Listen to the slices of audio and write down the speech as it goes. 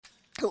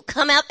who'll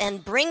come up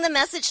and bring the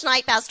message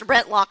tonight, Pastor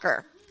Brent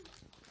Lokker.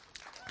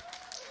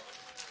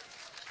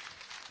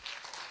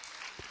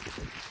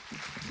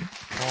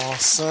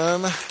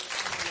 Awesome.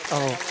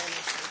 Oh,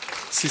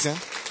 Suzanne?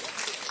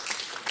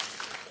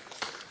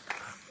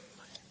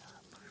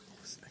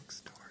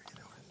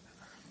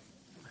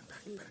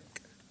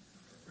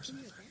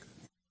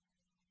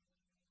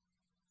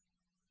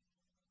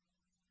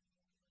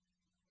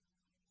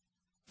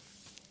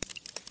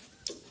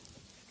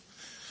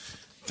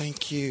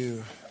 Thank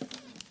you.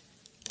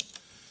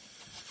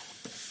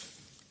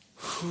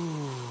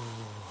 Whew.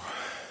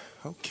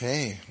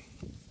 Okay.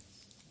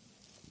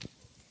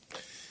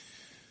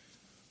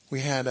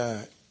 We had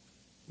a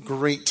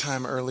great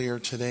time earlier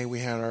today. We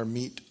had our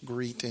meet,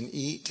 greet, and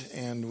eat,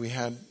 and we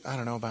had,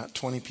 about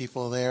 20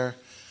 people there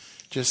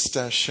just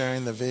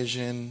sharing the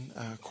vision,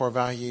 core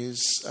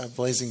values,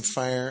 blazing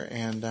fire,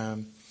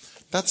 and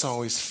that's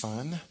always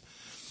fun.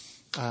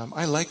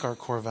 I like our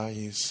core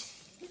values.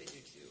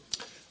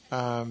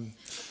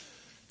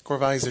 Core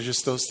values are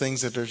just those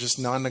things that are just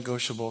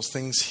non-negotiables.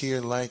 Things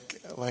here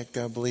like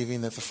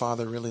believing that the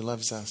Father really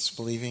loves us,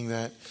 believing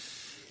that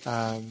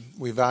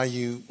we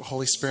value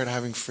Holy Spirit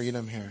having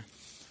freedom here.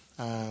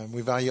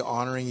 We value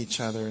honoring each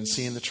other and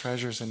seeing the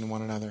treasures in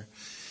one another.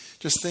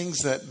 Just things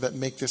that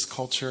make this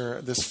culture,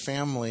 this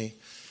family,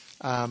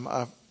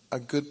 a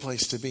good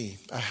place to be,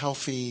 a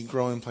healthy,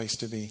 growing place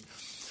to be.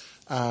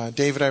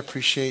 David, I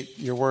appreciate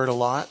your word a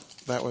lot.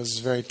 That was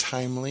very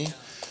timely.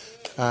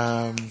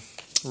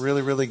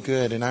 Really, really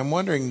good. And I'm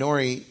wondering,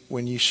 Nori,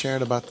 when you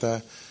shared about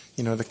the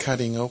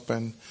cutting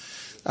open,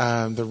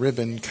 the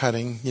ribbon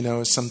cutting,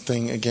 is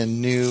something,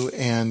 again, new.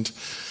 And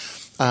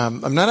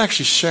I'm not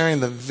actually sharing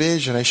the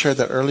vision. I shared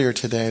that earlier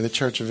today, the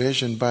church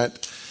vision.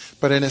 But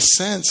in a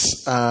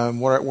sense,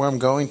 where I'm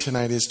going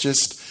tonight is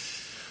just,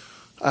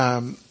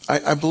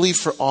 I believe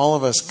for all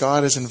of us,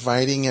 God is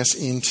inviting us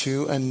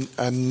into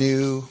a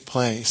new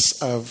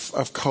place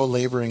of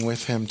co-laboring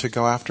with Him to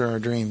go after our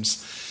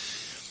dreams.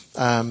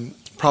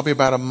 Probably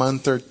about a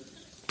month or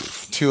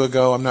two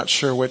ago, I'm not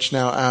sure which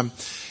now,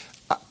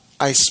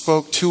 I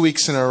spoke 2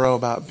 weeks in a row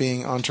about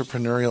being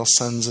entrepreneurial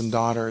sons and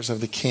daughters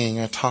of the King.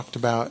 I talked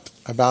about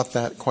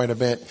that quite a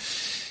bit.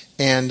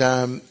 And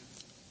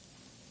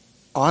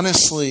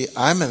honestly,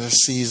 I'm in a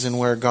season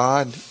where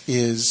God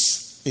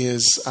is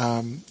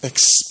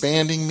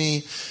expanding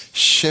me,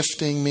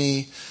 shifting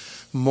me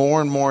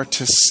more and more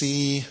to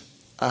see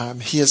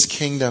His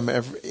kingdom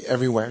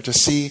everywhere, to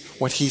see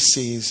what He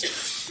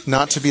sees.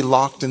 Not to be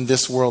locked in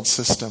this world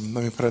system.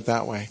 Let me put it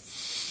that way.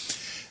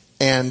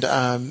 And,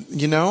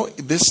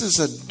 this is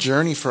a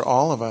journey for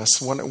all of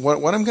us. What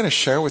I'm going to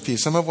share with you,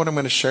 some of what I'm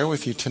going to share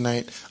with you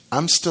tonight,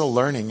 I'm still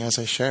learning as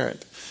I share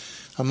it.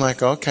 I'm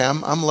like, okay,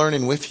 I'm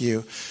learning with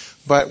you.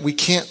 But we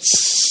can't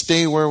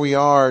stay where we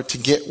are to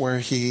get where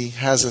He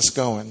has us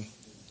going.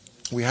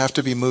 We have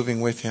to be moving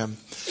with Him.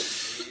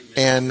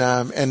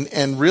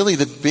 And really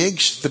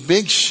the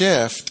big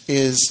shift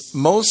is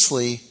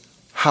mostly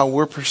how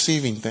we're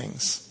perceiving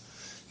things.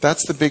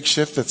 That's the big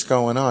shift that's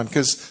going on.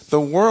 Because the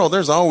world,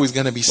 there's always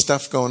going to be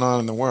stuff going on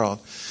in the world.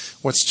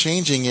 What's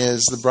changing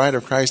is the bride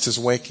of Christ is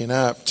waking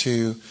up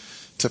to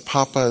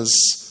Papa's,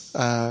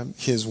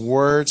 His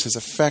words, His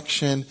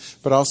affection,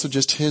 but also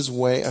just His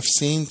way of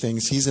seeing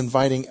things. He's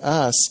inviting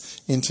us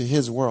into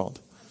His world.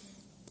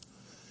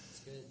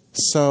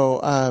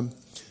 So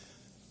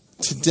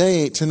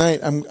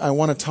tonight, I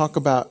want to talk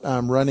about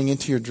running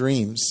into your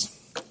dreams.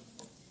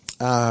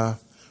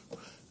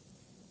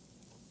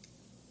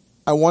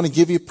 I want to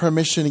give you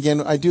permission.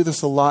 Again, I do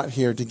this a lot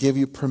here, to give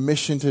you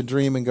permission to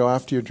dream and go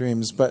after your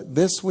dreams. But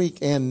this week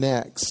and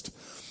next,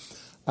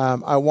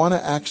 I want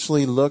to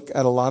actually look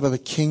at a lot of the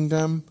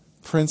kingdom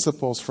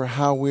principles for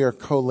how we are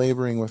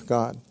co-laboring with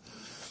God.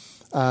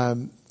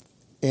 And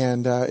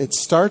it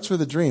starts with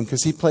a dream,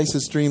 because He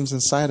places dreams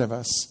inside of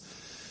us.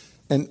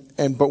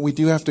 But we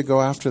do have to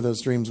go after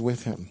those dreams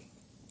with Him.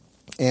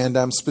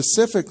 And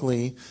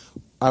specifically,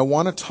 I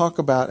want to talk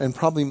about, and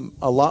probably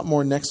a lot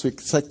more next week.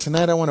 It's like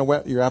tonight I want to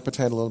whet your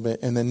appetite a little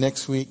bit, and then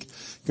next week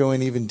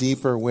going even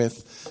deeper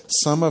with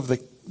some of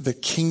the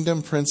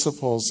kingdom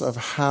principles of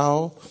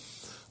how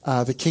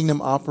the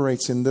kingdom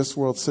operates in this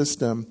world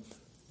system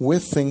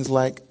with things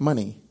like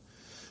money.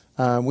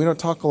 We don't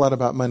talk a lot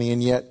about money,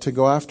 and yet to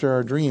go after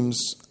our dreams,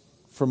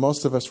 for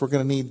most of us, we're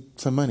going to need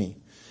some money.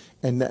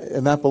 And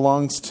that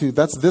belongs to,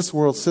 that's this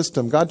world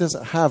system. God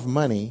doesn't have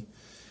money.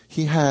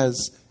 He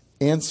has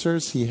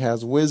answers. He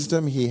has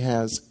wisdom. He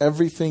has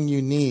everything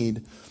you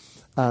need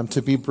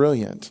to be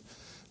brilliant.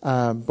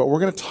 But we're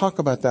going to talk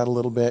about that a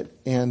little bit.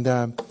 And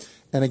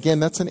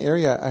again, that's an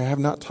area I have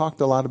not talked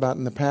a lot about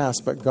in the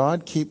past. But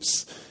God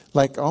keeps,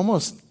 like,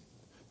 almost,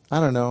 I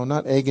don't know,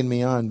 not egging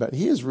me on, but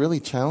He is really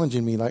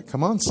challenging me. Like,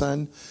 come on,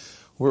 son.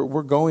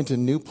 We're going to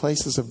new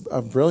places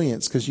of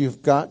brilliance, because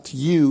we've got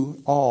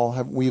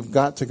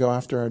to go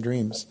after our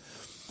dreams.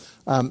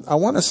 I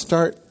want to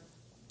start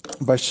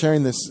by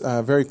sharing this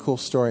very cool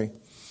story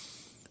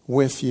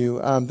with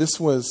you. This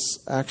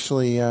was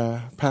actually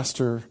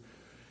Pastor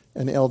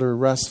and Elder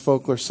Russ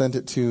Folkler sent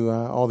it to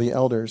all the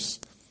elders.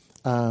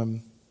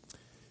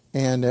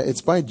 And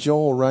it's by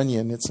Joel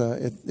Runyon. It's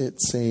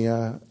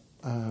a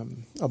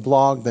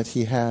blog that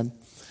he had.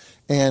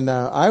 And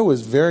I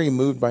was very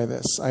moved by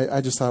this.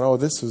 I just thought,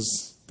 this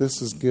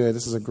is good.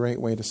 This is a great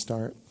way to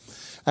start.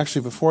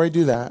 Actually, before I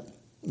do that,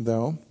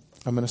 though,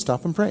 I'm going to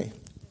stop and pray.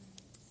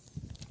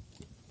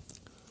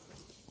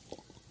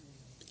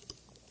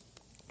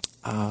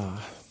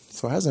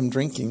 So as I'm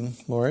drinking,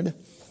 Lord,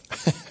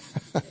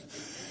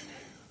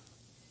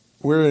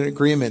 we're in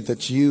agreement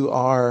that you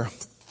are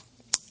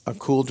a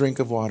cool drink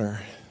of water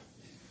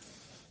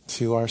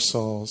to our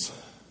souls,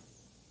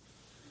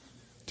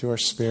 to our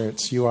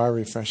spirits. You are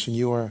refreshing.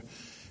 You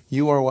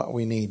are what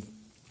we need.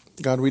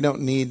 God, we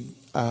don't need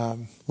a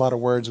lot of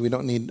words. We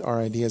don't need our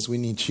ideas. We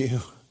need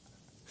you.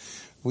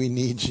 We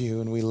need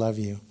you and we love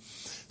you.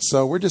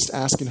 So we're just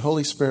asking,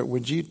 Holy Spirit,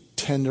 would you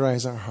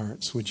tenderize our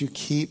hearts? Would you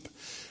keep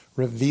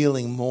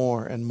revealing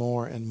more and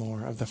more and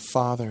more of the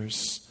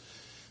Father's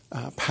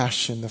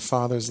passion, the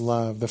Father's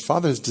love, the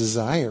Father's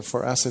desire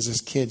for us as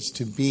his kids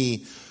to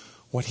be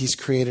what he's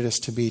created us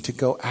to be, to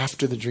go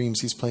after the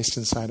dreams he's placed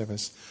inside of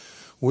us.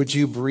 Would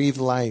you breathe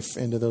life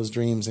into those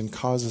dreams and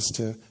cause us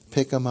to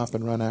pick them up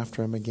and run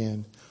after them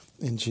again?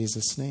 In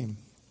Jesus' name.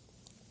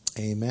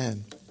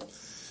 Amen.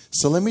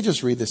 So let me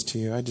just read this to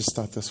you. I just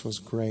thought this was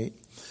great.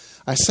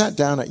 I sat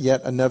down at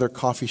yet another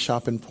coffee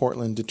shop in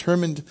Portland,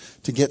 determined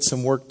to get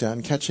some work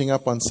done, catching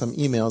up on some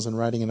emails and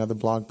writing another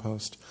blog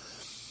post.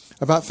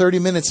 About 30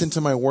 minutes into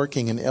my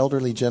working, an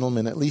elderly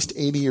gentleman, at least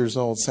 80 years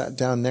old, sat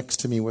down next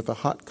to me with a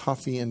hot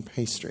coffee and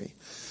pastry.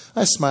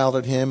 I smiled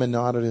at him and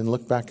nodded and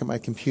looked back at my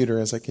computer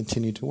as I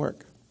continued to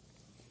work.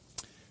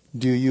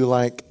 Do you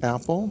like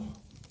apple?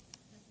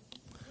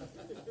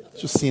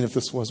 Just seeing if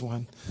this was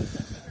one.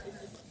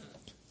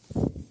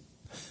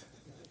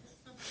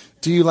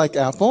 Do you like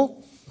apple?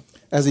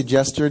 As he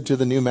gestured to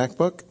the new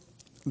MacBook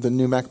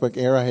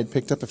Air I had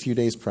picked up a few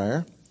days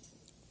prior.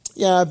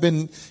 Yeah, I've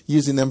been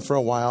using them for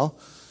a while,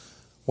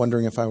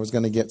 wondering if I was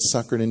going to get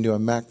suckered into a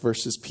Mac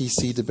versus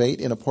PC debate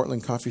in a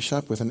Portland coffee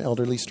shop with an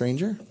elderly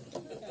stranger.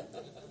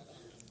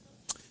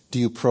 Do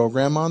you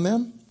program on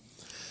them?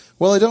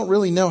 Well, I don't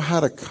really know how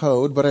to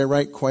code, but I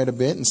write quite a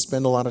bit and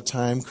spend a lot of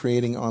time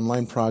creating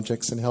online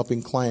projects and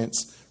helping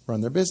clients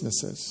run their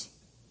businesses.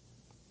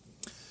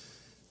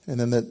 And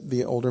then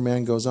the older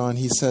man goes on.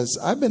 He says,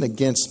 I've been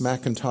against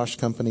Macintosh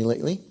Company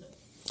lately.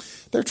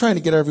 They're trying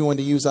to get everyone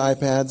to use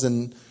iPads,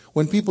 and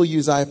when people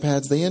use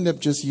iPads, they end up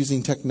just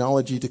using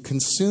technology to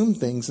consume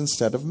things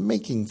instead of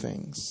making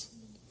things.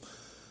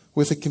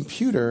 With a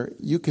computer,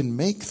 you can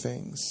make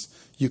things.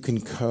 You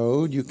can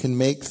code, you can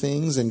make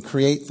things and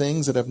create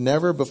things that have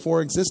never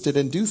before existed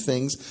and do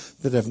things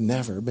that have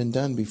never been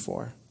done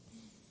before.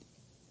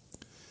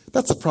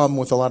 That's the problem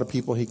with a lot of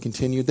people, he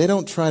continued. They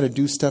don't try to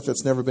do stuff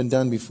that's never been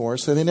done before,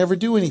 so they never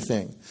do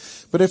anything.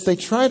 But if they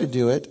try to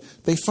do it,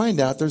 they find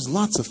out there's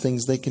lots of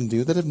things they can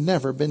do that have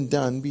never been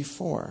done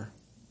before.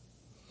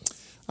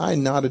 I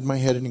nodded my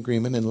head in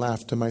agreement and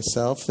laughed to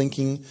myself,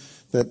 thinking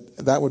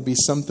that would be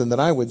something that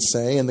I would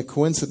say, and the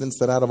coincidence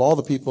that out of all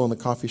the people in the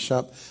coffee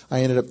shop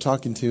I ended up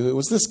talking to, it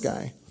was this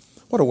guy.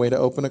 What a way to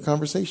open a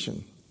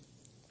conversation.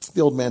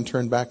 The old man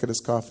turned back at his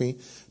coffee,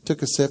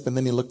 took a sip, and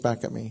then he looked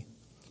back at me.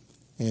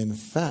 In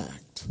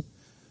fact,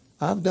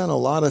 I've done a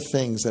lot of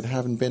things that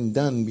haven't been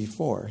done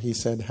before, he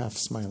said, half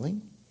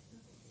smiling.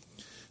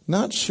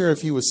 Not sure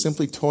if he was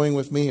simply toying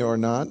with me or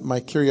not, my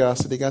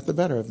curiosity got the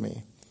better of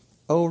me.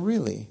 Oh,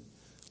 really?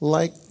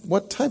 Like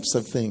what types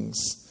of things?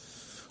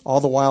 All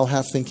the while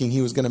half thinking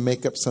he was going to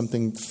make up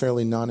something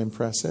fairly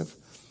non-impressive.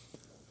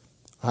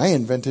 I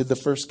invented the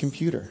first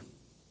computer.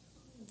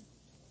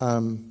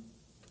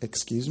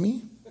 Excuse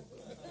me?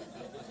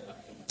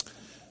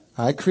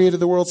 I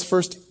created the world's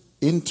first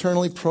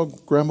internally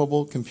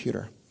programmable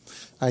computer.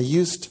 It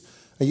used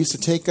to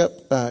take up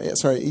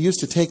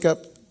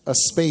a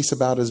space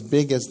about as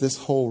big as this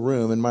whole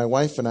room, and my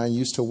wife and I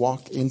used to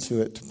walk into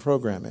it to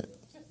program it.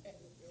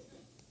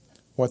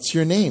 What's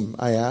your name?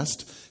 I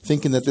asked,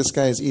 thinking that this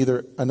guy is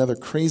either another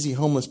crazy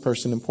homeless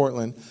person in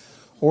Portland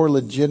or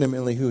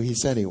legitimately who he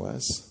said he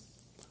was.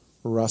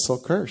 Russell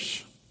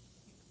Kirsch.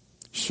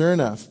 Sure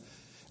enough,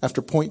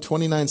 after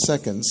 0.29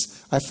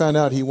 seconds, I found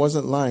out he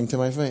wasn't lying to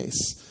my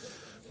face.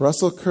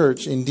 Russell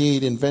Kirsch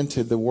indeed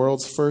invented the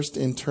world's first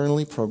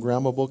internally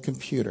programmable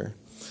computer,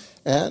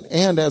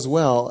 and as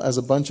well as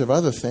a bunch of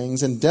other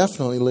things, and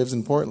definitely lives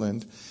in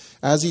Portland.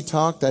 As he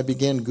talked, I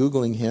began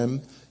Googling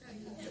him.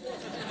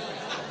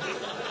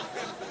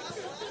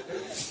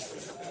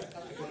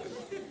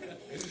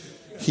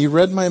 He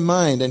read my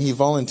mind and he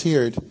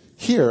volunteered,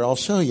 "Here, I'll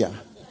show you."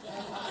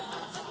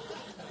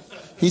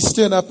 He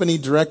stood up and he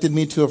directed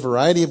me to a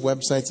variety of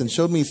websites and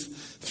showed me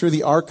through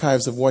the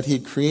archives of what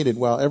he'd created,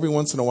 while every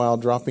once in a while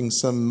dropping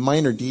some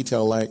minor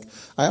detail like,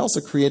 I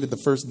also created the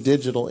first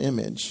digital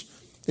image.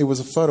 It was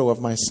a photo of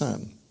my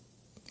son.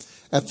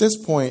 At this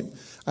point,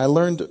 I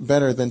learned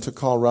better than to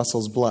call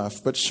Russell's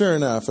bluff, but sure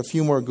enough, a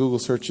few more Google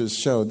searches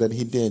showed that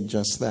he did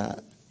just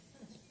that.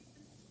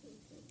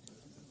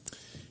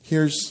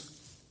 Here's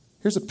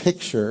a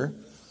picture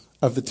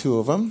of the two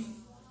of them.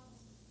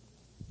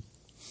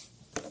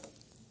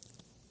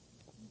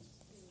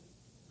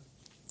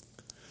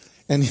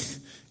 And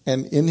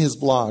in his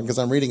blog, because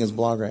I'm reading his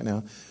blog right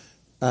now,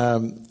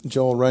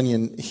 Joel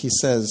Runyon, he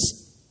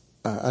says,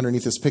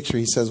 underneath this picture,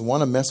 he says,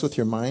 want to mess with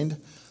your mind?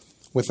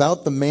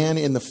 Without the man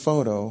in the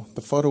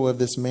photo of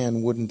this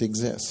man wouldn't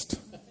exist.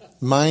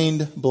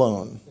 Mind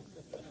blown.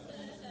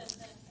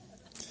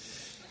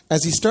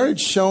 As he started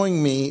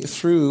showing me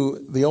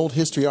through the old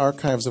history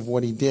archives of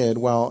what he did,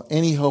 while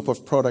any hope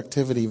of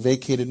productivity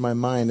vacated my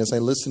mind as I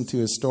listened to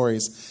his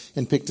stories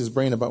and picked his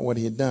brain about what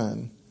he had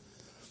done,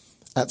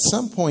 at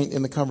some point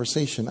in the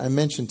conversation, I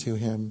mentioned to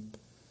him,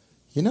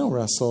 you know,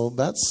 Russell,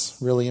 that's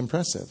really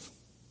impressive.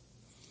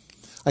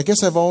 I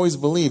guess I've always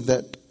believed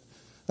that,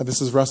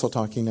 this is Russell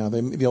talking now,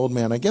 the old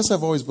man, I guess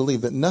I've always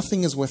believed that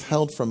nothing is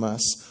withheld from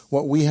us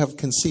what we have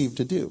conceived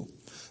to do.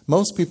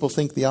 Most people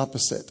think the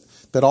opposite,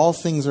 that all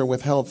things are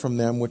withheld from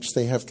them which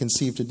they have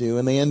conceived to do,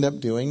 and they end up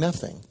doing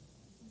nothing.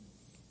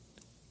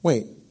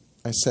 Wait,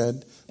 I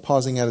said,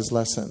 pausing at his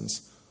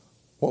lessons.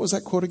 What was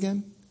that quote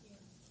again?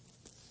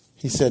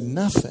 He said,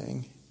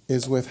 nothing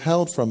is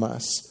withheld from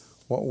us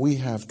what we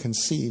have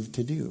conceived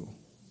to do.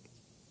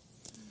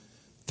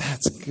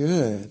 That's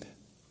good.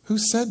 Who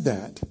said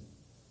that?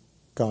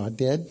 God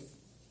did.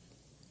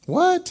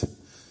 What?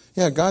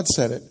 Yeah, God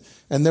said it.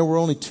 And there were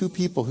only 2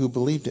 people who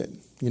believed it.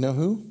 You know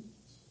who?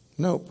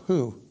 Nope.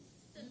 Who?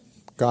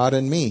 God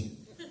and me.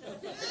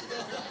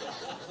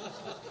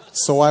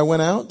 So I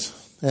went out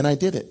and I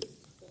did it.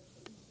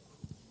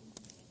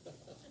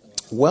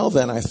 Well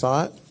then, I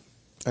thought,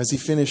 as he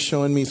finished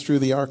showing me through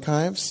the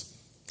archives,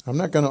 I'm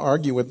not going to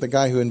argue with the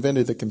guy who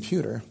invented the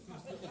computer.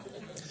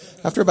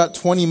 After about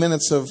 20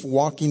 minutes of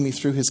walking me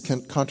through his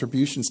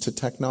contributions to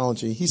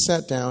technology, he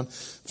sat down,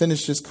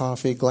 finished his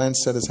coffee,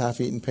 glanced at his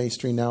half-eaten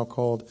pastry, now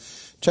cold,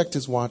 checked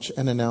his watch,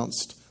 and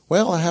announced,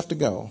 well, I have to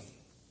go.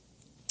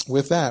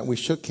 With that, we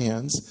shook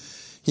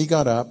hands. He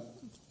got up,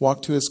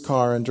 walked to his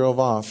car, and drove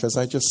off as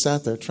I just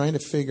sat there trying to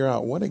figure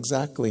out what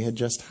exactly had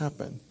just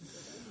happened.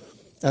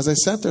 As I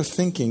sat there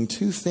thinking,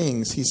 2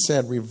 things he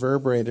said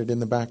reverberated in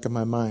the back of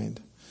my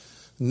mind.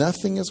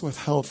 Nothing is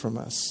withheld from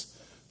us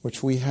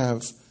which we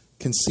have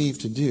conceived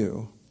to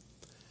do,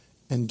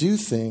 and do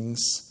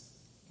things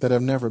that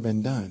have never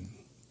been done.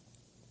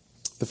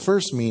 The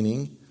first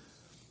meaning,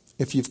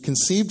 if you've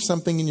conceived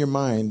something in your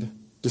mind,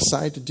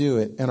 decide to do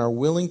it, and are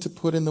willing to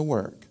put in the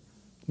work,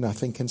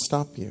 nothing can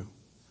stop you.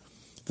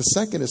 The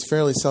second is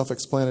fairly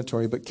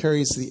self-explanatory, but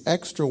carries the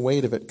extra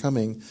weight of it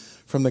coming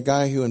from the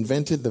guy who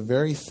invented the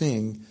very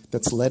thing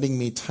that's letting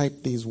me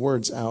type these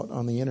words out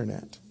on the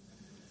internet.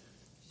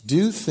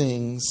 Do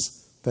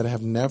things that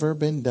have never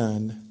been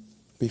done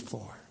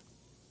before.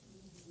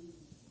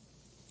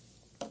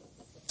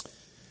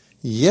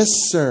 Yes,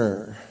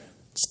 sir.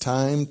 It's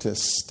time to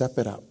step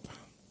it up.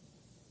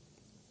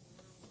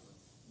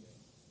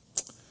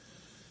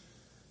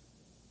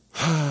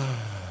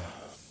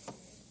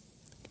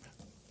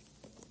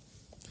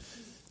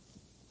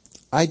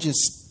 I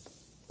just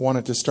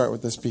wanted to start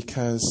with this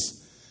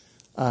because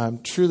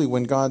truly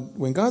when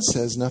God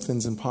says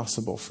nothing's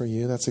impossible for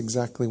you, that's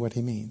exactly what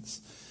he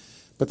means.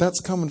 But that's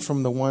coming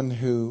from the one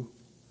who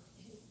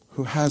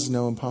has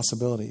no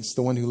impossibilities,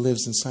 the one who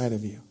lives inside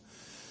of you.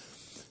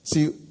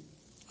 See,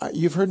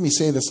 you've heard me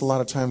say this a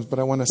lot of times, but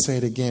I want to say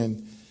it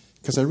again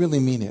because I really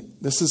mean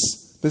it. This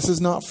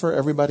is not for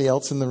everybody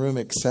else in the room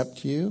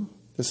except you.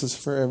 This is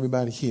for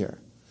everybody here.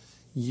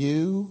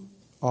 You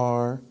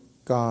are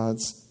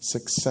God's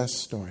success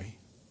story.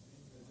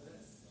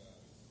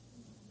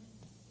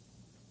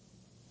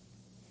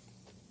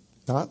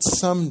 Not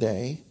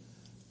someday,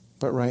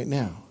 but right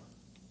now.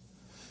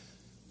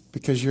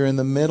 Because you're in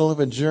the middle of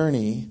a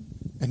journey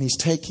and he's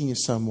taking you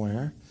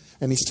somewhere,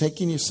 and he's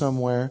taking you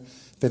somewhere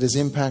that is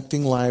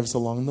impacting lives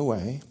along the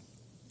way.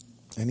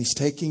 And he's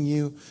taking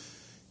you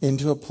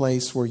into a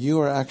place where you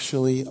are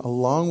actually,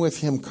 along with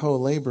him,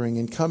 co-laboring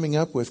and coming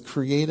up with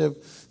creative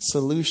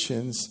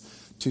solutions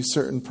to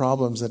certain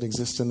problems that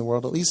exist in the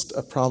world, at least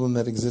a problem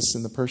that exists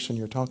in the person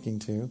you're talking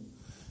to.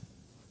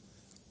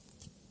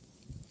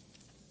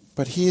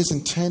 But he is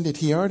intended,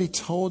 he already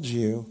told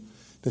you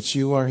that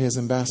you are his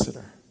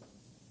ambassador.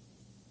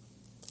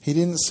 He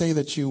didn't say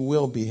that you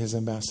will be his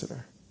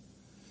ambassador.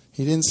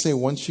 He didn't say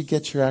once you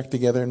get your act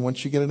together and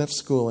once you get enough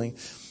schooling,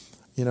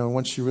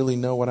 once you really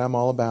know what I'm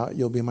all about,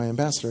 you'll be my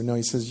ambassador. No,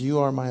 he says you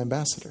are my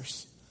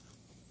ambassadors.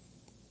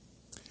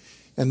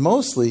 And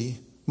mostly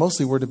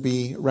we're to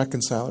be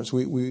reconcilers.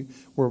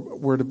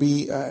 We're to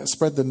be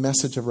spread the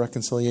message of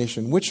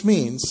reconciliation, which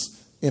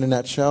means, in a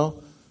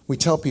nutshell, we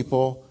tell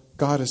people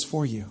God is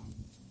for you.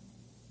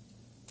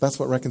 That's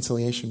what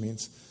reconciliation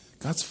means.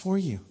 God's for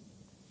you.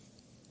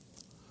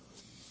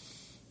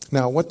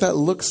 Now, what that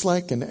looks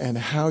like and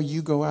how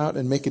you go out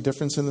and make a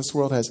difference in this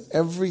world has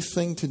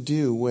everything to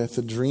do with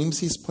the dreams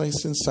he's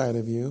placed inside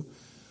of you,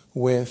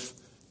 with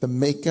the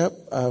makeup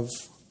of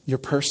your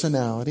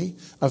personality,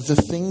 of the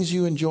things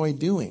you enjoy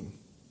doing.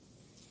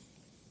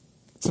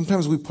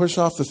 Sometimes we push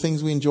off the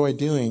things we enjoy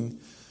doing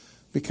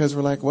because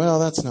we're like, well,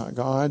 that's not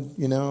God.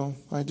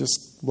 I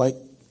just like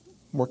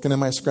working in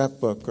my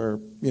scrapbook or,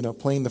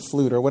 playing the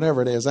flute or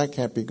whatever it is. That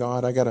can't be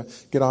God. I got to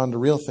get on to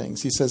real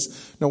things. He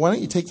says, no, why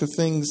don't you take the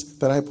things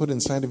that I put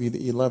inside of you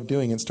that you love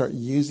doing and start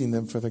using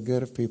them for the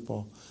good of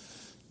people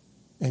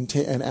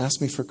and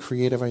ask me for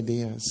creative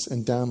ideas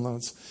and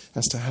downloads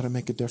as to how to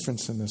make a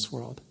difference in this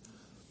world.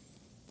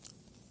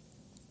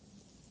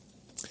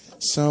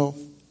 So,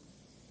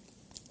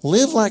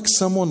 live like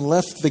someone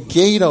left the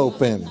gate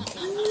open.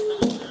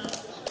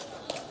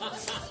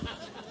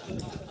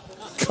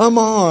 Come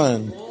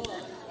on.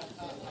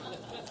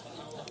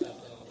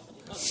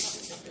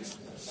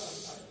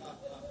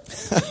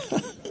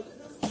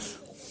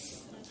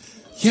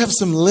 You have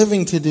some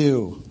living to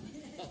do.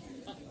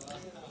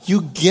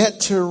 You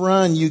get to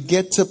run. You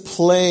get to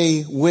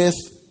play with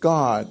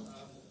God.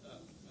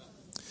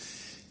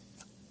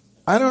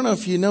 I don't know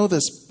if you know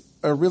this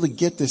or really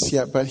get this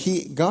yet, but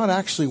God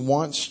actually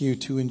wants you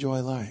to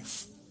enjoy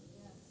life.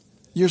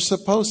 You're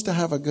supposed to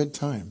have a good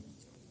time.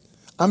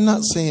 I'm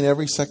not saying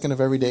every second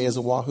of every day is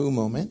a wahoo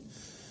moment.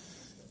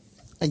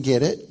 I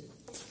get it.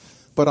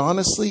 But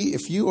honestly,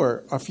 if you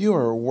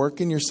are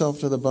working yourself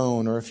to the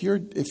bone, or if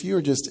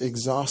you're just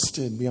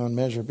exhausted beyond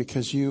measure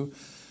because you're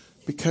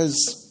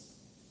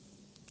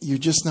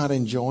just not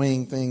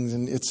enjoying things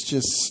and it's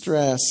just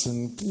stress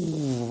and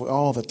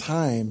all the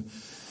time,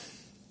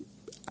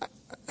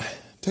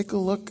 take a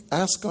look,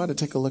 ask God to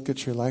take a look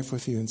at your life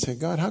with you and say,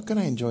 God, how can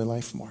I enjoy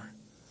life more?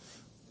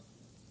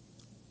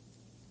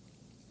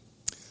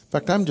 In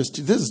fact, this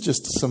is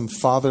just some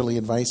fatherly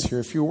advice here.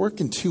 If you're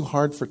working too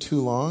hard for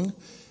too long,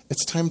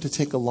 it's time to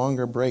take a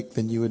longer break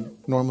than you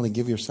would normally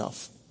give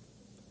yourself.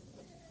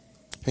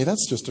 Hey,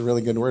 that's just a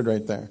really good word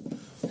right there.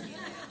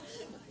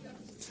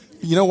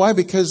 You know why?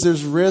 Because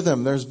there's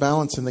rhythm, there's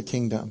balance in the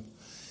kingdom.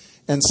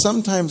 And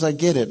sometimes I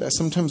get it.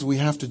 Sometimes we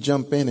have to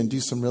jump in and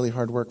do some really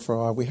hard work for a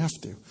while. We have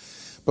to.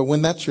 But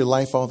when that's your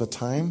life all the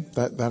time,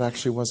 that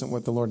actually wasn't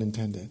what the Lord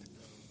intended.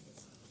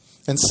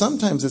 And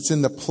sometimes it's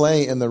in the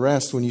play and the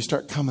rest when you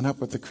start coming up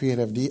with the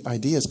creative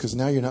ideas, because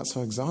now you're not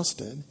so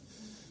exhausted.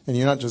 And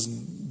you're not just,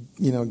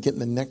 getting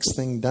the next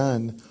thing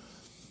done.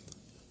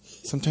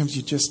 Sometimes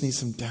you just need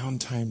some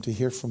downtime to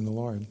hear from the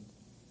Lord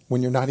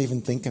when you're not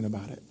even thinking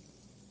about it.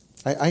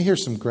 I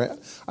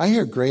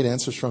hear great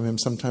answers from Him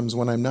sometimes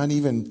when I'm not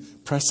even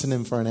pressing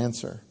Him for an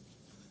answer.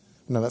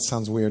 I know that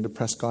sounds weird to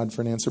press God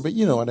for an answer, but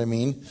you know what I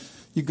mean.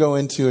 You go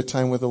into a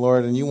time with the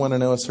Lord and you want to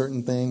know a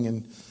certain thing.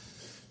 And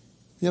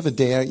the other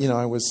day,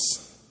 I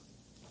was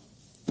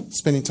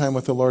spending time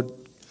with the Lord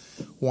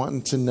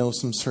wanting to know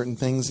some certain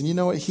things. And you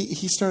know what?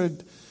 He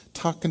started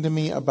talking to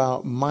me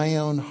about my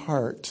own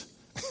heart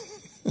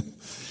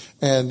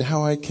and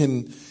how it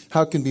can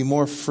be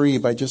more free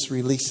by just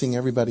releasing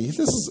everybody.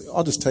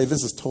 I'll just tell you,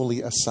 this is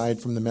totally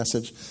aside from the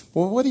message.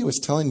 But what he was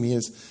telling me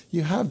is,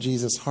 you have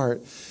Jesus'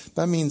 heart.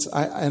 That means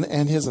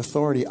and His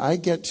authority. I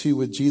get to,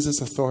 with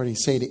Jesus' authority,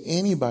 say to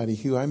anybody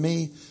who I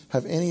may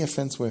have any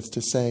offense with,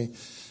 to say,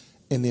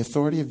 in the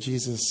authority of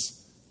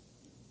Jesus,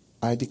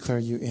 I declare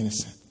you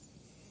innocent.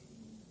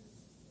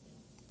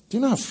 Do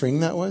you know how freeing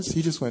that was?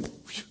 He just went.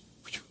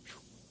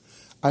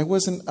 I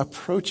wasn't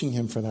approaching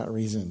Him for that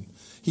reason.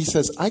 He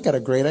says, I got a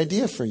great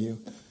idea for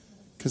you,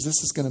 because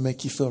this is going to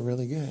make you feel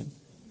really good.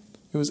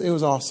 It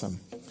was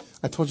awesome.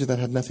 I told you that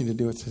had nothing to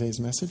do with today's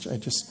message. I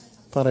just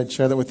thought I'd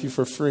share that with you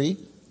for free.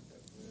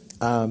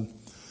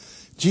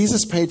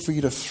 Jesus paid for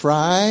you to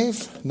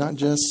thrive, not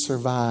just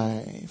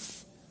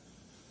survive.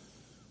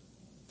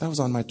 That was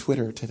on my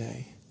Twitter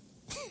today.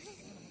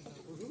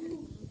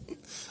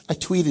 I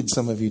tweeted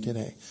some of you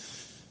today.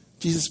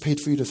 Jesus paid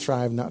for you to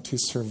thrive, not to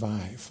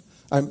survive.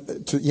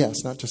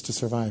 Not just to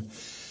survive.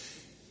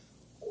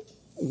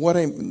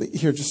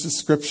 Here, just a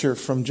scripture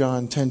from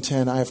John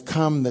 10:10. I have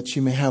come that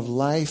you may have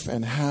life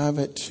and have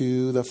it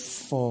to the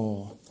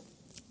full.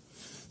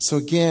 So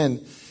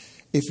again,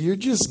 if you're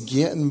just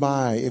getting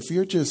by, if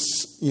you're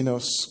just,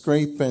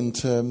 scraping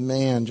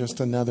to,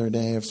 just another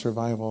day of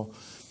survival,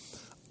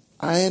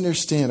 I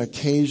understand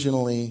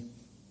occasionally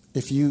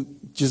if you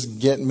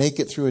just make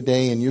it through a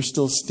day and you're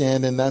still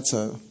standing, that's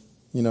a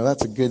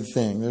good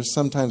thing. There's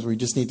sometimes where you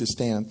just need to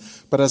stand.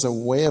 But as a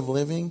way of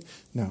living,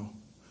 no.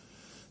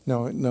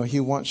 He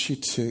wants you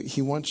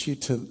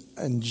to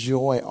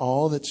enjoy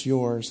all that's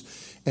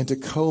yours and to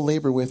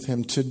co-labor with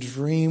Him, to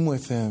dream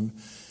with Him,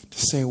 to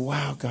say,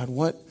 wow, God,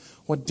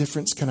 what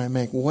difference can I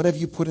make? What have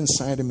you put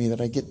inside of me that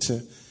I get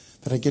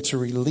to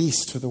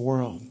release to the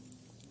world?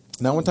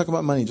 Now I want to talk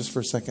about money just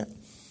for a second.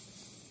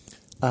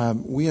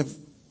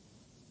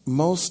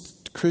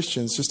 Most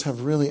Christians just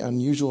have really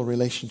unusual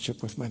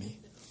relationship with money.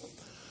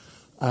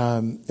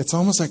 It's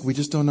almost like we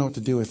just don't know what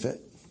to do with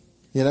it.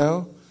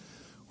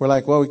 We're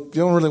like, well, we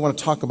don't really want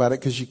to talk about it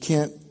because you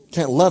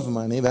can't love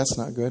money. That's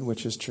not good,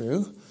 which is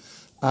true.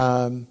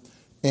 And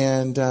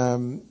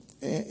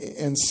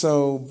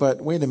so,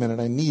 but wait a minute,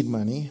 I need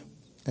money.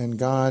 And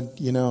God,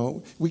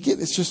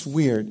 it's just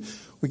weird.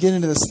 We get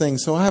into this thing.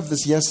 So I have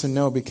this yes and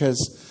no, because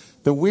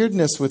the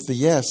weirdness with the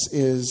yes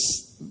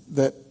is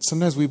that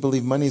sometimes we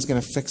believe money is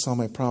going to fix all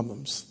my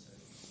problems.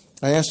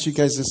 I asked you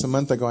guys this a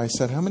month ago. I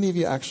said, how many of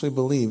you actually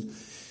believe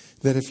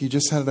that if you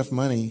just had enough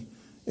money,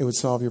 it would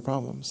solve your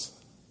problems.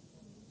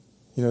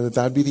 You know,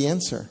 that would be the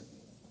answer.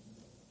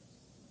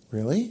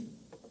 Really?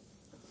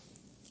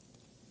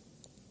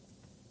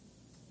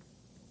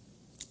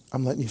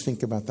 I'm letting you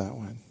think about that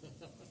one.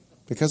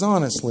 Because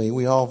honestly,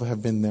 we all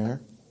have been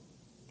there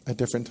at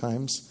different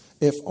times.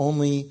 If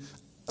only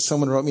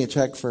someone wrote me a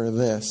check for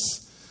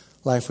this,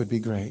 life would be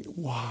great.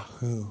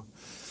 Wahoo.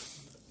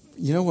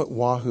 You know what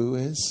wahoo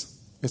is?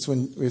 It's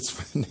when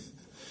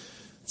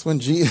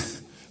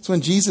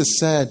Jesus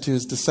said to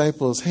his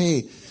disciples,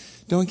 hey,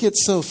 don't get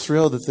so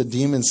thrilled that the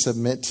demons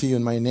submit to you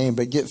in my name,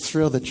 but get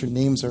thrilled that your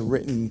names are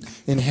written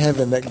in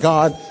heaven, that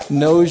God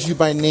knows you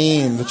by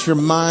name, that you're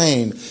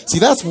mine. See,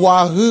 that's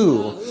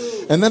wahoo.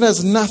 And that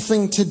has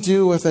nothing to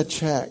do with a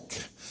check.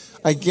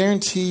 I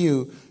guarantee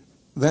you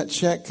that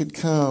check could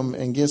come,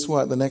 and guess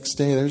what? The next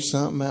day there's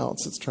something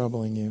else that's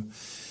troubling you.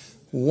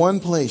 One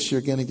place you're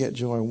going to get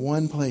joy.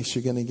 One place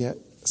you're going to get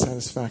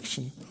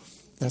satisfaction.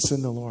 That's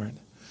in the Lord.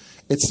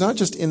 It's not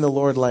just in the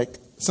Lord like,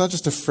 it's not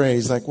just a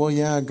phrase like, well,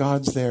 yeah,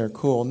 God's there.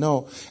 Cool.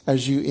 No,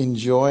 as you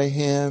enjoy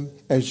him,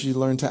 as you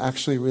learn to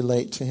actually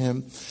relate to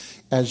him,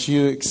 as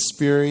you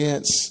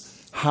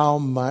experience how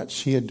much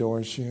he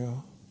adores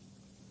you,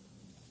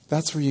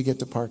 that's where you get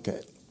to park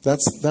it.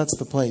 That's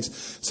the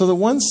place. So the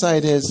one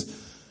side is,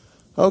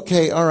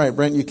 okay, all right,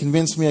 Brent, you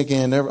convinced me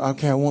again.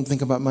 Okay, I won't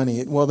think about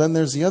money. Well, then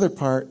there's the other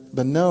part,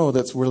 the no,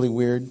 that's really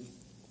weird,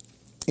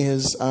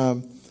 is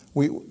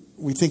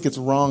we think it's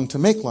wrong to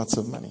make lots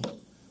of money.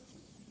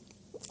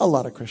 A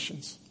lot of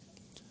Christians.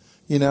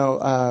 You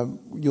know,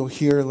 you'll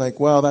hear like,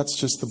 well, that's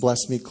just the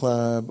Bless Me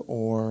Club,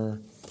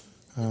 or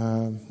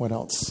what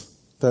else?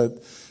 The,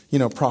 you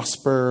know,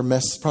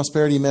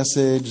 prosperity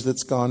message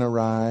that's gone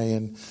awry.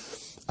 And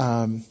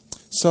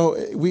so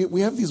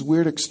we have these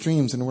weird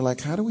extremes, and we're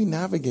like, how do we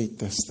navigate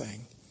this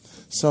thing?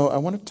 So I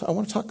want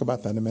to talk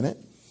about that in a minute.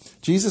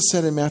 Jesus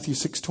said in Matthew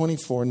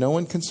 6:24, no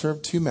one can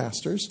serve two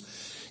masters.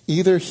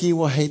 Either he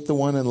will hate the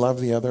one and love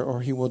the other,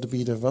 or he will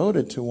be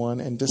devoted to one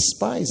and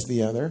despise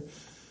the other.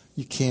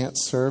 You can't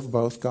serve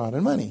both God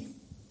and money.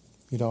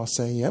 You'd all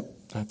say, yep,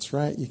 that's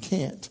right, you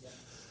can't.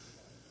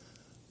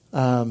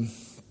 I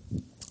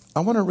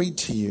want to read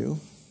to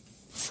you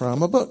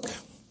from a book.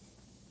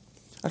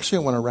 Actually,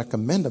 I want to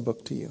recommend a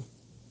book to you.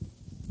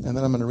 And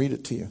then I'm going to read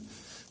it to you.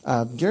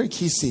 Gary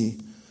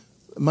Kesey,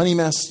 Money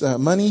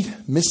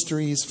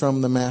Mysteries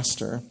from the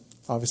Master.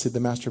 Obviously, the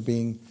master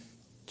being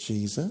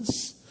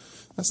Jesus.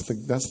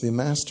 That's the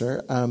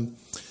master.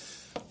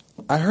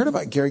 I heard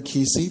about Gary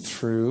Kesey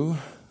through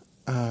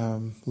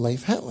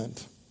Leif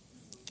Hetland.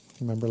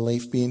 Remember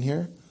Leif being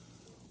here?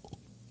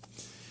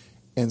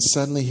 And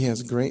suddenly he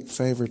has great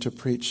favor to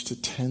preach to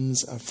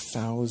tens of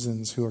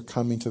thousands who are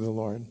coming to the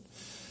Lord.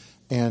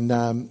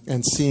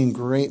 And seeing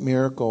great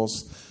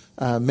miracles,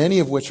 many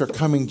of which are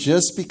coming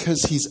just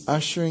because he's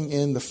ushering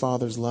in the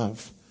Father's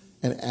love.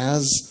 And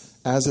as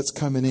it's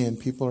coming in,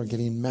 people are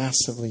getting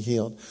massively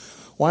healed.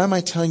 Why am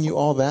I telling you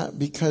all that?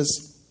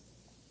 Because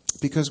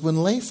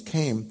when Leif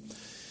came,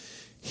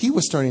 he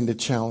was starting to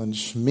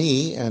challenge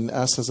me and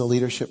us as a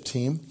leadership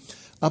team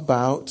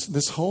about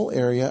this whole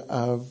area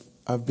of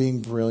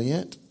being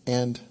brilliant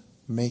and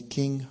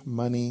making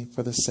money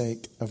for the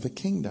sake of the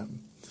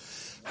kingdom.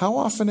 How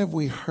often have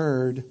we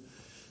heard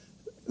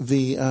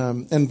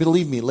and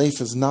believe me, Leif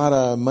is not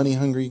a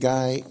money-hungry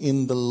guy.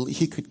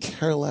 He could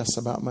care less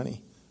about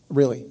money,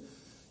 really.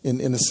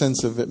 In the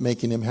sense of it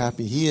making him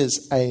happy. He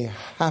is a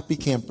happy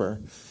camper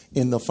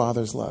in the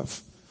Father's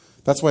love.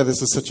 That's why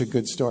this is such a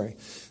good story.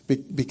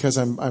 Because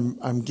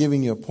I'm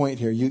giving you a point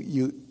here.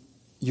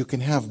 You can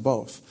have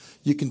both.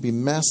 You can be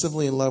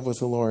massively in love with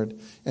the Lord,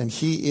 and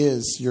he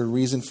is your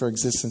reason for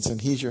existence,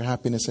 and he's your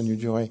happiness and your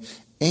joy.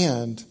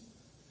 And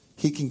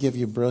he can give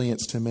you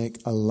brilliance to make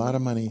a lot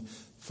of money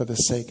for the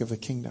sake of the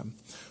kingdom.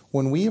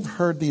 When we have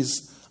heard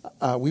these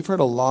I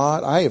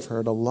have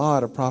heard a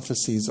lot of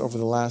prophecies over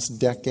the last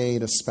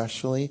decade,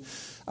 especially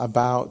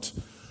about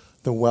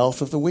the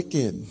wealth of the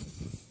wicked,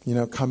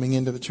 coming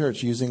into the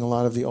church using a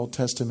lot of the Old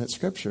Testament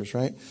scriptures,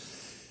 right?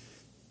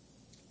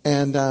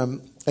 And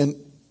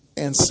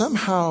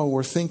somehow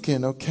we're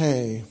thinking,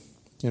 okay,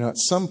 at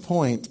some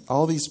point,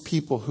 all these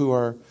people who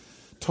are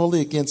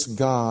totally against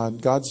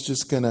God, God's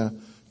just going to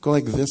go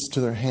like this to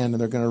their hand,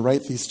 and they're going to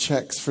write these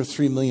checks for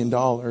 $3 million.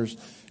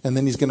 And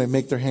then he's going to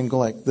make their hand go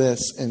like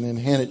this and then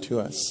hand it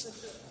to us.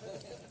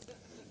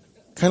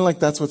 Kind of like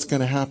that's what's going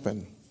to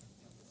happen.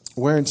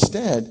 Where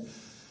instead,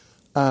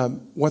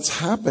 what's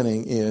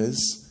happening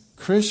is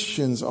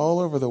Christians all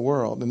over the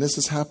world, and this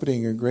is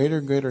happening in greater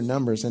and greater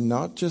numbers, and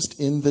not just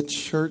in the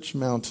church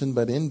mountain,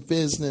 but in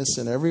business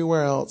and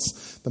everywhere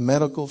else, the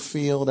medical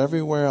field,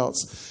 everywhere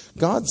else.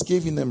 God's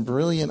giving them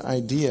brilliant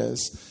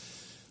ideas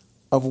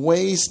of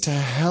ways to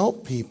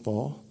help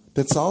people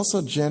that's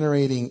also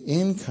generating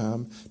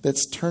income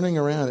that's turning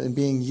around and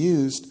being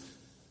used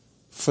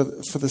for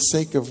the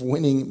sake of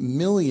winning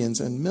millions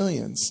and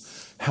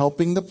millions,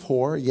 helping the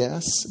poor,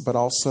 yes, but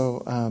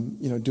also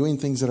doing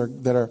things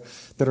that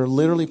are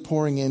literally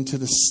pouring into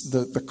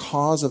the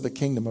cause of the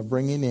kingdom of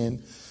bringing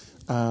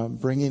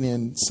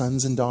in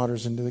sons and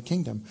daughters into the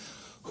kingdom.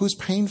 Who's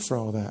paying for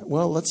all that?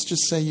 Well, let's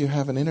just say you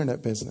have an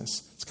internet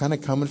business. It's kind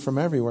of coming from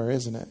everywhere,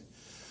 isn't it?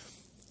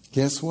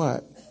 Guess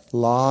what? A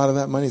lot of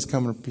that money is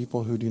coming from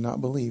people who do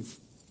not believe.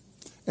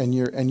 And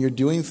you're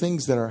doing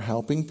things that are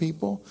helping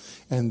people,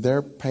 and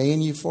they're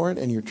paying you for it,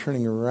 and you're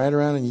turning right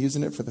around and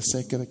using it for the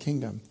sake of the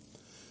kingdom.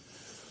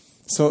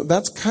 So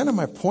that's kind of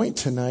my point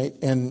tonight.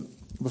 And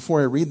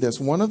before I read this,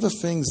 one of the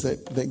things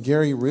that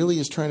Gary really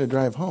is trying to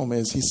drive home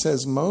is he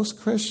says most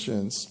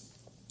Christians,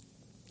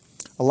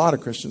 a lot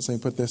of Christians, let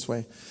me put it this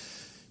way,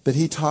 that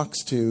he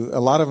talks to, a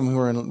lot of them who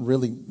are in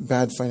really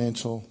bad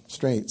financial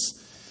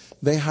straits,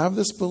 they have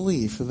this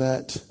belief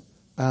that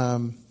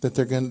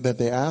that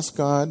they ask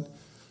God,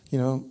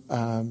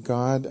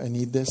 God, I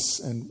need this,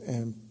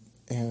 and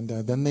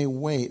then they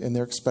wait, and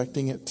they're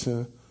expecting it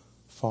to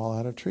fall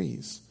out of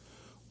trees,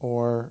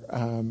 or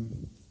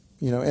and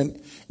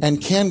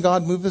can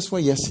God move this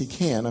way? Yes, He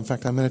can. In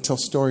fact, I'm going to tell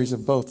stories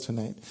of both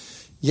tonight.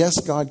 Yes,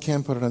 God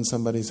can put it on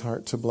somebody's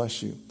heart to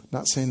bless you.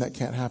 Not saying that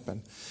can't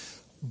happen,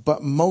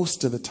 but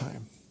most of the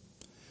time,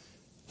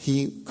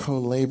 He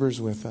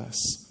co-labors with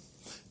us.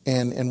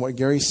 And what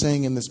Gary's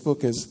saying in this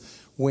book is,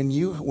 when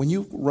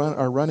you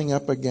are running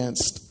up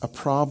against a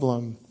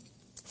problem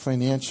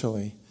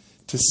financially,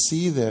 to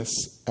see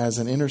this as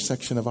an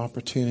intersection of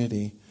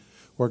opportunity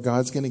where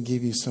God's going to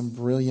give you some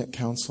brilliant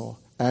counsel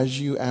as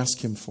you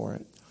ask Him for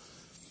it.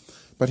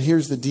 But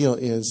here's the deal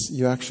is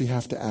you actually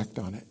have to act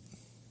on it.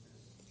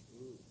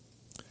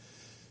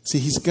 See,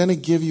 He's going to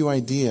give you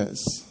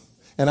ideas.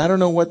 And I don't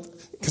know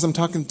because I'm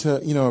talking to,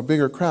 a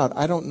bigger crowd.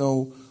 I don't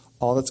know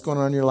all that's going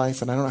on in your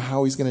life, and I don't know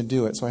how He's going to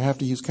do it. So I have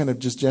to use kind of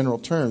just general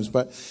terms.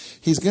 But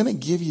He's going to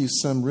give you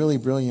some really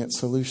brilliant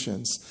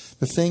solutions.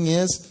 The thing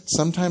is,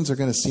 sometimes they're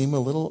going to seem a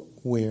little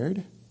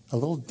weird, a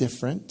little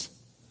different.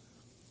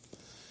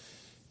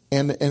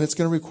 And it's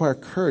going to require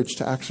courage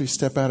to actually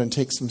step out and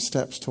take some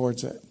steps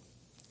towards it.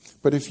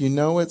 But if you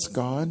know it's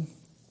God,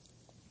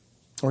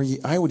 or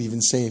I would even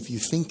say if you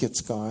think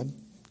it's God,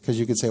 because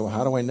you could say, well,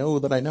 how do I know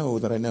that I know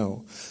that I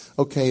know?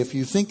 Okay, if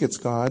you think it's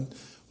God,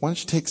 why don't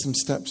you take some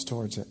steps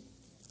towards it?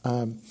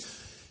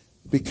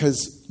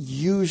 Because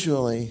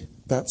usually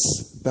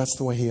that's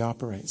the way He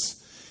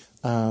operates.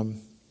 Let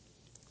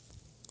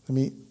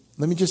me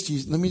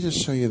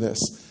just show you this.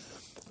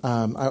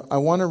 I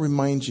want to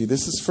remind you.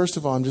 This is, first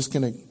of all, I'm just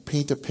going to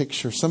paint a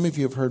picture. Some of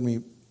you have heard me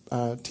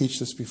teach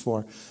this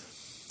before,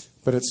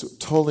 but it's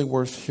totally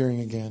worth hearing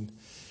again.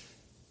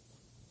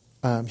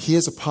 He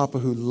is a papa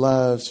who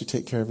loves to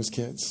take care of his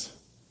kids.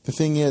 The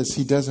thing is,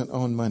 he doesn't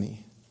own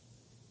money.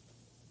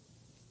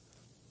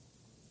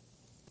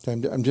 I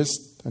know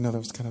that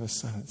was kind of a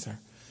silence there.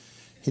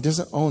 He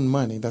doesn't own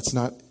money.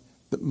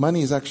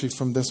 Money is actually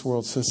from this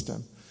world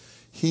system.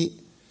 He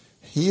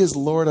is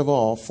Lord of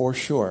all, for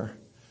sure.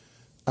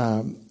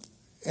 And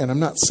I'm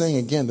not saying,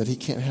 again, that He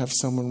can't have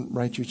someone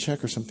write you a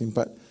check or something,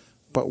 but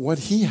what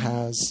He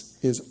has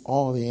is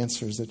all the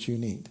answers that you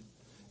need.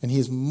 And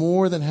He's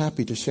more than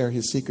happy to share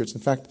His secrets. In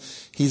fact,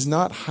 He's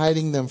not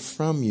hiding them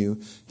from you.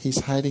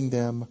 He's hiding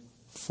them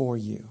for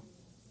you.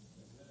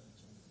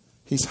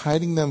 He's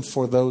hiding them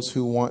for those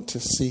who want to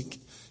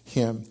seek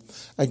Him.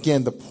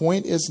 Again, the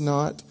point is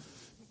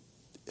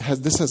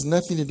this has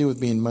nothing to do with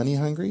being money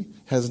hungry.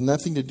 Has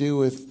nothing to do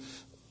with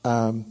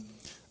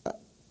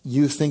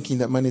you thinking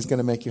that money is going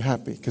to make you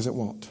happy, because it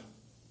won't.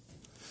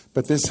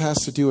 But this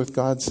has to do with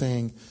God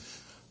saying,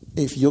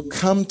 if you'll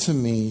come to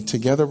me,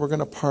 together we're going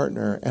to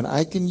partner, and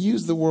I can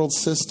use the world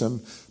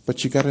system,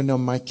 but you got to know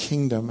my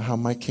kingdom, how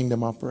my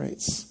kingdom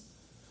operates.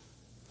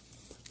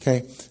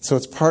 Okay, so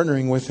it's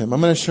partnering with Him.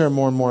 I'm going to share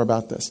more and more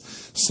about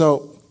this.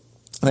 So,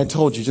 and I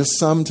told you, just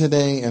some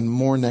today and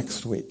more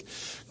next week.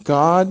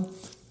 God,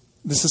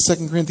 this is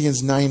 2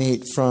 Corinthians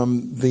 9:8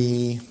 from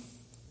the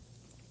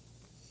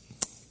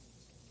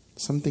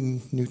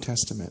something New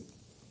Testament.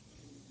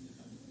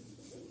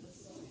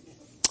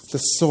 The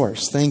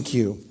source, thank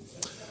you.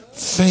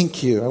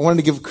 Thank you. I wanted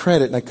to give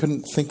credit and I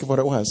couldn't think of what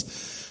it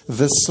was.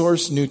 The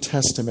source New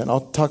Testament.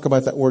 I'll talk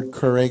about that word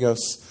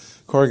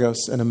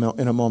korigos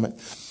in a moment.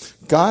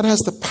 God has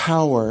the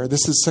power.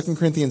 This is 2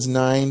 Corinthians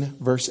 9,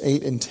 verse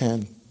 8 and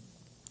 10.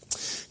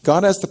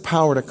 God has the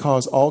power to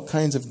cause all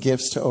kinds of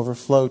gifts to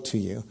overflow to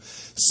you,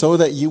 so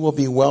that you will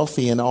be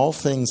wealthy in all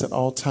things at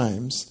all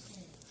times,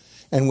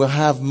 and will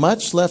have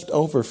much left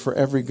over for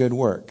every good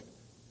work.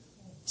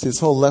 See, this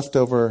whole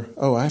leftover,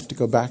 I have to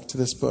go back to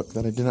this book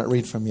that I did not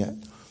read from yet,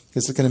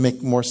 because it's going to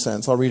make more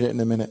sense. I'll read it in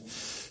a minute.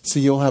 So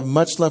you'll have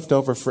much left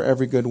over for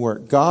every good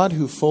work. God,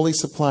 who fully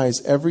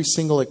supplies every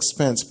single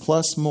expense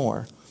plus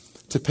more,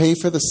 to pay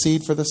for the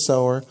seed for the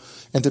sower,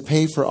 and to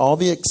pay for all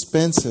the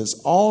expenses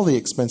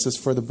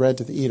for the bread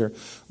to the eater,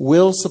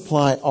 will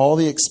supply all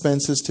the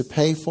expenses to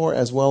pay for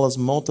as well as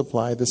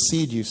multiply the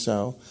seed you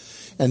sow,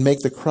 and make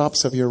the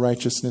crops of your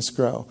righteousness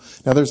grow.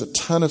 Now there's a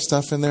ton of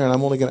stuff in there, and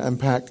I'm only going to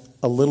unpack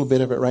a little bit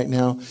of it right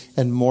now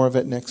and more of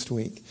it next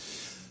week.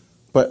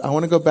 But I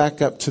want to go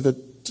back up to the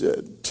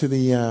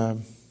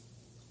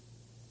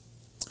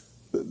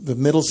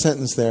middle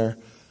sentence there.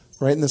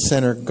 right in the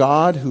center,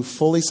 God who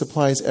fully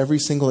supplies every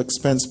single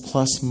expense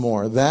plus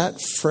more.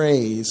 That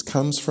phrase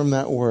comes from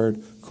that word,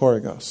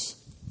 korigos,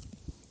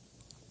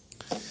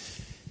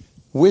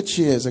 which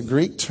is a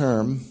Greek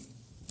term.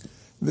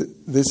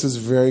 This is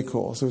very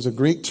cool. So it was a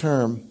Greek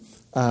term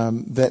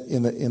that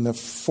in the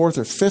 4th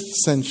or 5th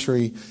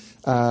century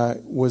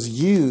was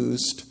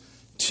used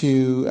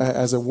to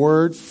as a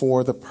word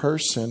for the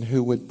person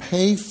who would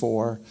pay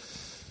for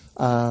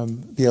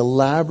the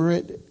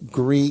elaborate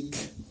Greek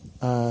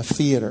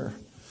theater.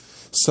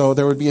 So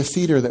there would be a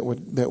theater that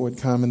would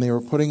come, and they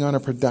were putting on a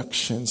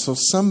production. So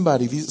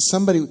somebody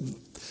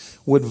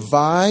would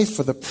vie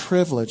for the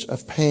privilege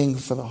of paying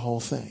for the whole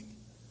thing,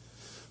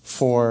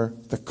 for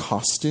the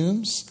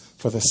costumes,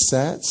 for the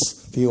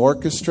sets, the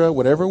orchestra,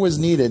 whatever was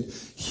needed.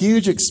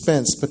 Huge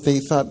expense, but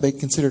they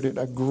considered it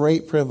a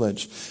great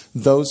privilege,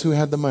 those who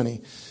had the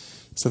money.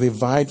 So they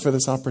vied for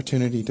this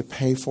opportunity to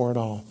pay for it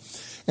all.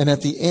 And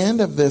at the end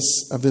of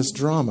this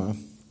drama,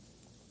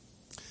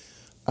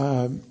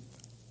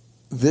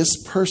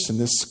 this person,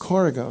 this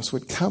korigos,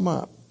 would come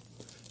up,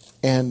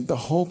 and the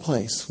whole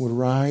place would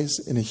rise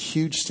in a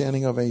huge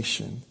standing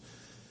ovation,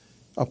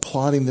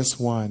 applauding this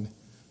one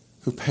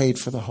who paid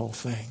for the whole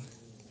thing.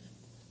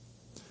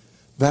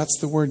 That's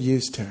the word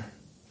used here.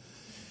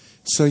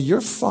 So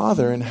your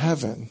Father in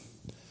heaven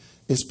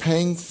is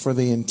paying for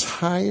the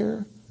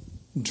entire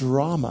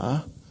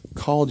drama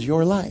called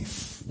your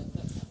life.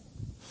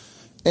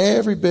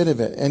 Every bit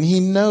of it. And He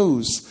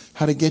knows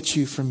how to get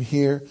you from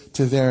here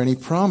to there. And He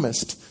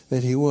promised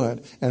that He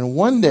would. And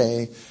one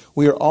day,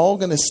 we are all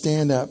going to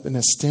stand up in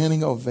a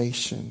standing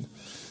ovation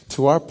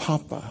to our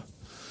Papa,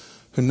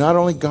 who not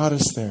only got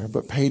us there,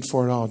 but paid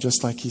for it all,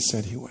 just like He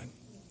said He would.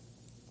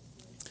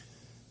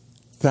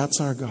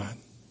 That's our God.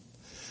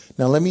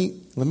 Now let me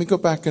go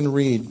back and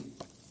read.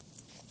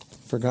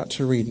 Forgot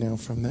to read now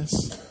from this.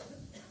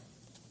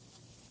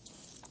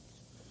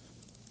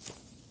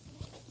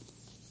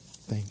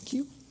 Thank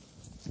you.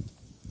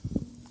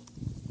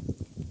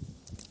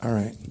 All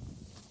right.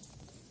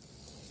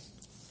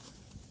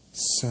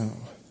 So,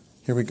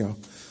 here we go.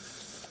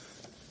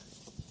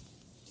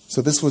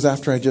 So this was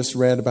after I just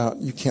read about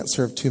you can't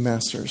serve two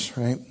masters,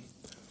 right?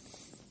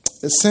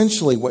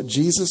 Essentially, what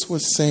Jesus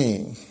was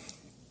saying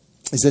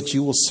is that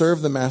you will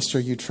serve the master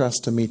you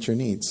trust to meet your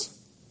needs.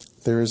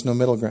 There is no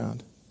middle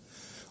ground.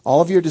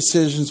 All of your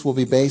decisions will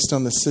be based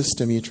on the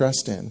system you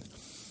trust in.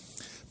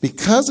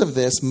 Because of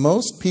this,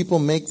 most people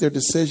make their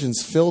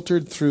decisions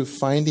filtered through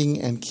finding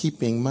and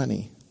keeping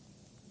money.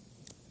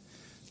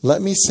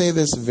 Let me say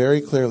this very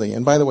clearly.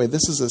 And by the way,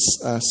 this is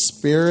a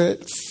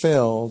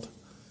spirit-filled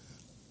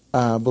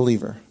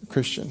believer,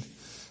 Christian.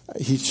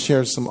 He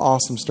shares some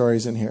awesome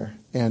stories in here.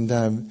 And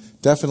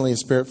definitely a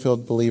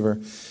spirit-filled believer.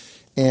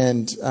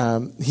 And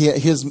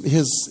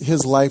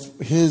his life,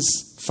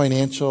 his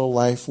financial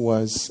life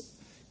was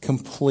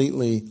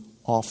completely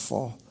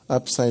awful,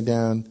 upside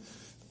down,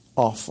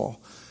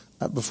 awful,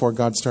 before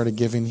God started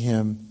giving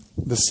him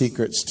the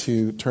secrets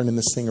to turning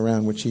this thing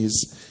around, which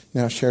he's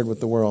now shared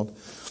with the world.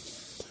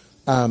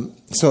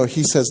 So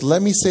he says,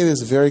 let me say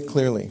this very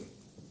clearly.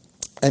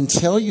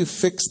 Until you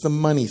fix the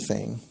money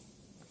thing,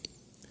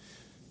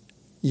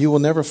 you will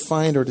never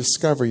find or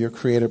discover your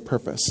creative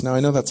purpose. Now,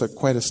 I know that's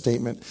quite a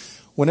statement.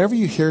 Whenever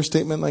you hear a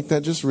statement like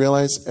that, just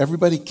realize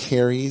everybody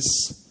carries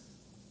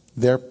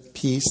their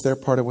piece, their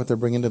part of what they're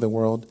bringing to the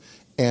world.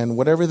 And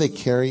whatever they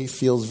carry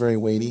feels very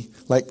weighty.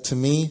 Like to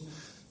me,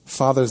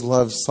 Father's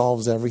love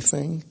solves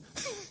everything.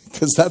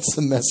 Because that's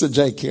the message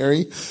I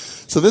carry.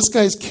 So this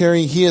guy's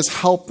he is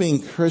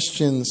helping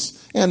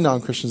Christians and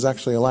non-Christians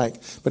actually alike.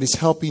 But he's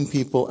helping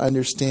people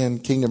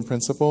understand kingdom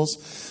principles.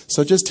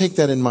 So just take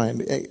that in mind.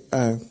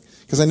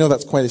 Because I know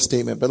that's quite a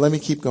statement. But let me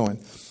keep going.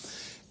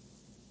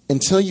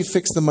 Until you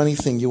fix the money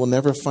thing, you will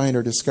never find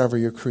or discover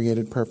your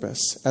created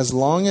purpose. As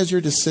long as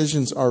your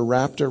decisions are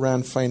wrapped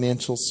around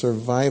financial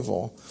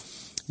survival,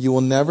 you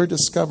will never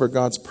discover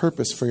God's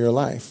purpose for your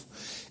life.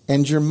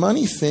 And your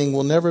money thing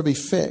will never be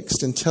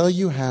fixed until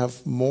you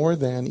have more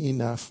than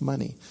enough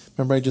money.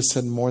 Remember I just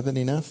said more than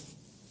enough?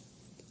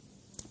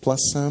 Plus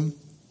some?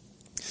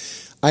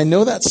 I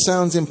know that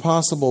sounds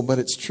impossible, but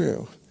it's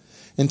true.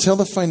 Until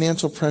the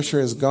financial pressure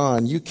is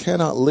gone, you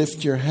cannot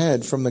lift your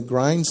head from the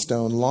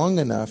grindstone long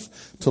enough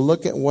to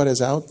look at what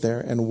is out there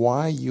and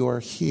why you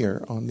are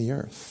here on the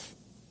earth.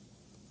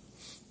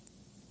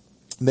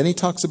 And then he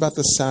talks about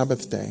the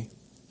Sabbath day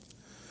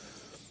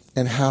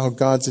and how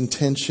God's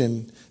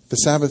intention, the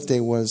Sabbath day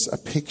was a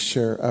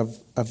picture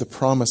of the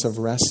promise of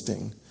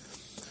resting.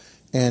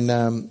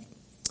 And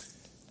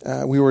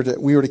we were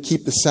to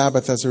keep the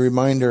Sabbath as a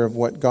reminder of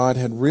what God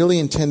had really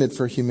intended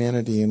for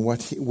humanity and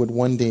what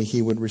one day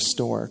He would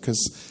restore.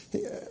 Because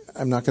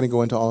I'm not going to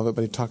go into all of it,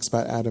 but He talks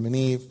about Adam and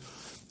Eve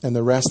and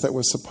the rest that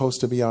was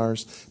supposed to be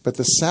ours. But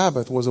the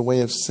Sabbath was a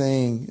way of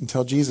saying,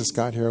 until Jesus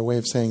got here, a way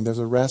of saying there's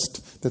a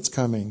rest that's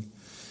coming.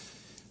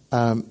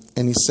 And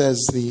He says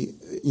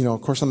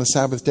of course on the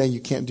Sabbath day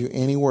you can't do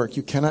any work.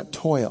 You cannot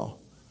toil.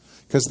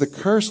 Because the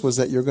curse was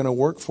that you're going to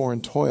work for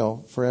and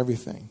toil for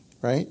everything,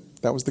 right?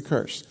 That was the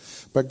curse.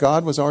 But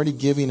God was already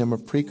giving him a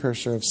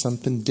precursor of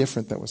something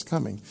different that was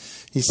coming.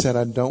 He said,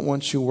 I don't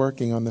want you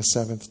working on the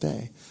seventh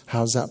day.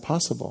 How's that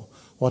possible?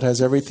 Well, it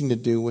has everything to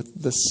do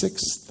with the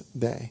sixth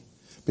day.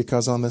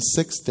 Because on the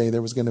sixth day,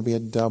 there was going to be a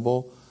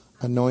double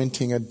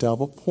anointing, a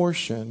double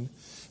portion.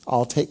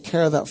 I'll take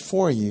care of that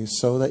for you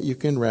so that you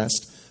can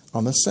rest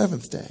on the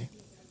seventh day.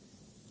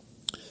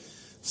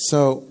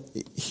 So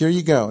here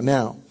you go.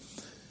 Now,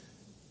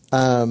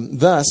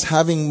 thus,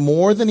 having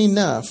more than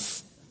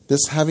enough,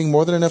 this having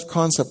more than enough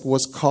concept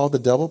was called the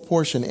double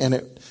portion, and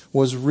it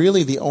was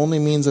really the only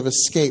means of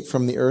escape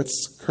from the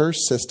earth's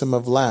curse system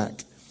of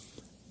lack,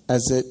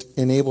 as it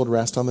enabled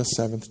rest on the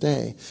seventh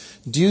day.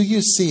 Do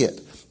you see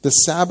it? The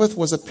Sabbath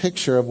was a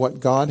picture of what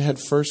God had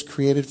first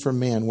created for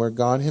man, where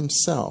God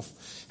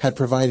himself had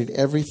provided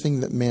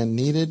everything that man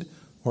needed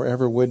or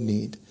ever would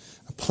need,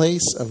 a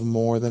place of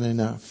more than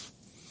enough.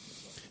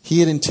 He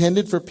had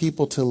intended for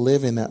people to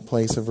live in that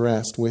place of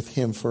rest with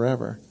him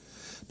forever.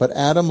 But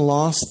Adam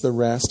lost the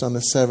rest on the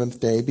seventh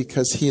day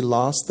because he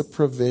lost the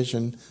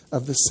provision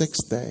of the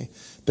sixth day,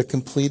 the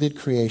completed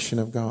creation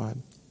of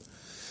God.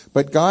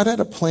 But God had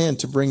a plan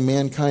to bring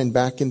mankind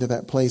back into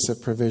that place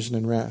of provision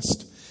and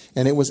rest,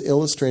 and it was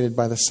illustrated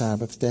by the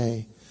Sabbath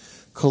day.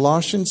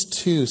 Colossians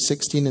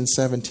 2:16 and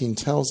 17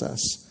 tells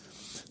us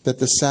that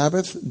the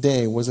Sabbath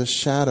day was a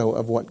shadow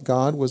of what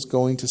God was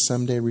going to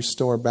someday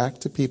restore back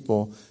to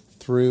people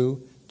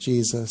through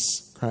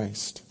Jesus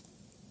Christ.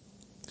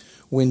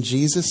 When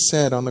Jesus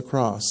said on the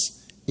cross,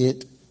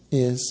 "It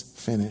is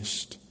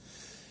finished,"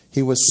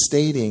 he was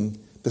stating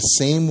the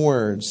same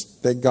words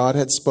that God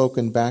had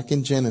spoken back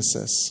in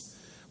Genesis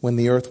when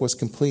the earth was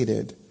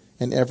completed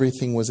and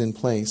everything was in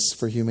place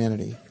for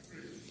humanity.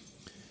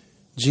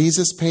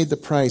 Jesus paid the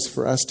price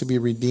for us to be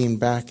redeemed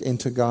back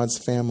into God's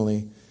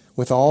family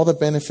with all the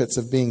benefits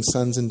of being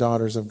sons and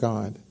daughters of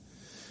God.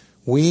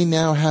 We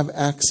now have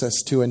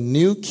access to a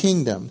new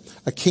kingdom,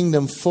 a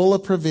kingdom full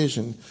of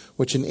provision,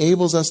 which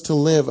enables us to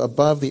live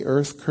above the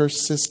earth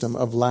curse system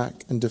of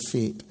lack and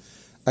defeat.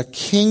 A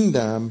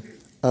kingdom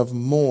of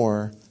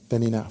more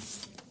than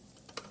enough.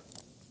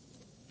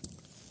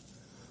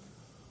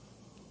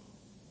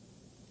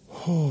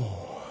 All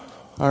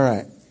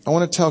right. I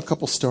want to tell a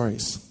couple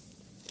stories.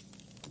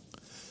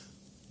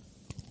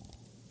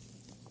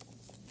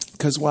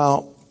 Because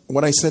while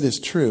what I said is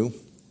true,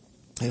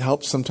 it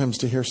helps sometimes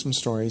to hear some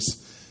stories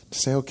to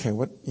say, okay,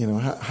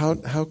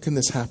 how can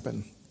this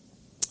happen?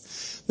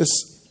 This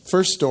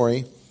first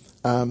story,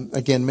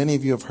 again, many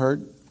of you have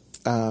heard,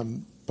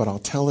 but I'll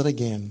tell it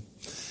again.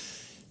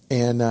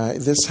 And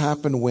this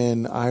happened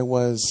when I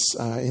was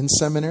in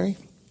seminary.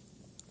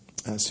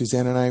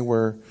 Suzanne and I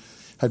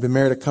had been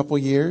married a couple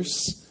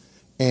years,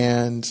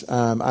 and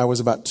I was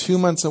about 2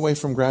 months away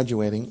from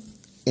graduating,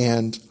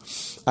 and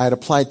I had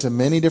applied to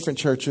many different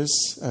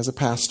churches as a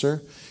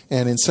pastor,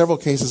 and in several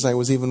cases I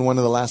was even one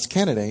of the last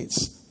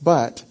candidates,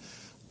 but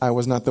I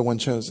was not the one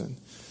chosen.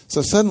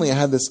 So suddenly I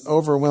had this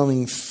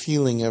overwhelming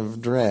feeling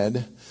of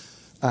dread,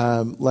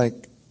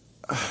 like,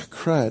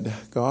 crud,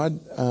 God,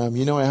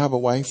 I have a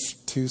wife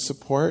to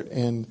support,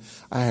 and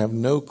I have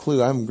no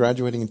clue. I'm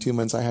graduating in 2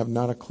 months. I have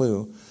not a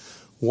clue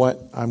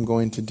what I'm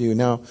going to do.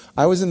 Now,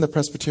 I was in the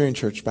Presbyterian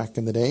church back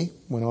in the day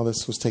when all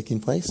this was taking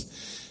place,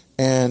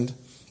 and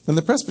in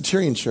the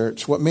Presbyterian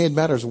church, what made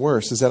matters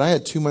worse is that I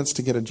had 2 months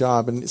to get a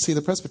job. And see,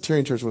 the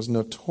Presbyterian church was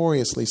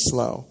notoriously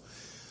slow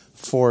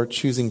for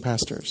choosing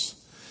pastors,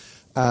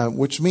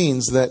 which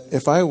means that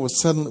if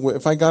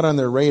I got on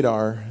their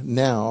radar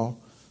now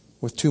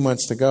with 2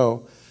 months to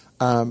go,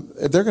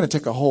 they're going to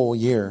take a whole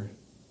year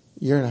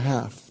and a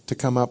half to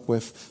come up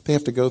with. They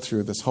have to go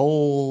through this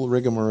whole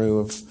rigmarole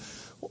of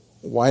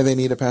why they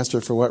need a pastor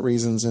for what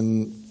reasons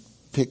and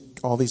pick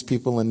all these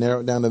people and narrow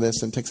it down to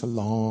this. And it takes a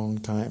long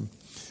time.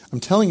 I'm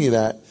telling you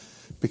that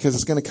because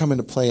it's going to come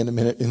into play in a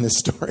minute in this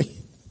story.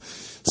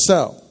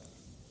 So,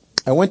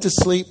 I went to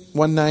sleep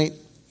one night,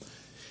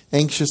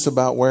 anxious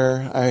about what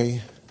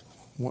I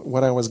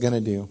was going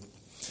to do.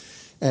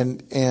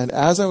 And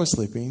as I was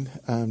sleeping,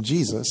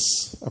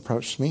 Jesus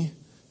approached me,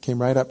 came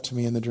right up to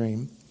me in the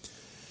dream,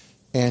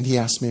 and he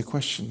asked me a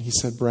question. He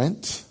said,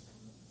 "Brent,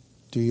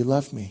 do you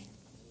love me?"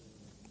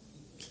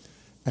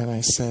 And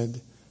I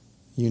said,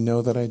 "You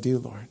know that I do,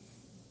 Lord."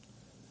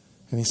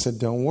 And he said,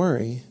 "Don't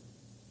worry.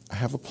 I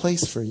have a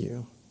place for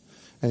you."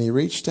 And he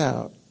reached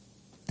out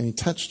and he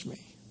touched me.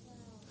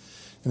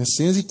 And as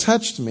soon as he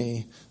touched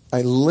me,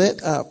 I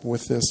lit up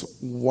with this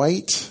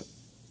white,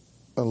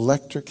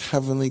 electric,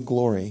 heavenly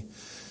glory.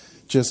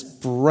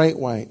 Just bright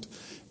white.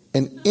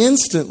 And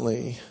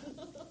instantly,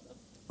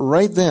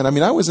 right then,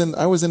 I was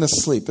in a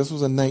sleep. This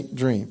was a night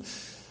dream.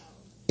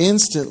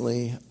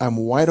 Instantly, I'm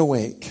wide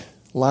awake,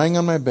 lying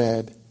on my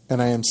bed,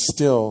 and I am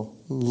still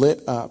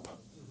lit up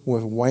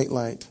with white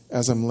light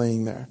as I'm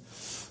laying there.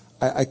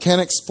 I can't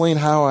explain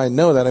how I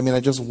know that. I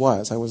just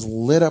was. I was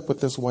lit up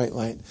with this white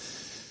light.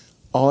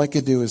 All I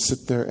could do is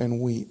sit there and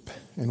weep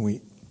and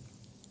weep.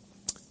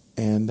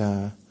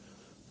 And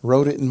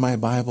wrote it in my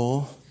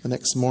Bible the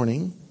next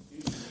morning.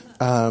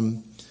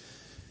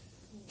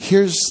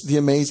 Here's the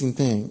amazing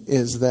thing,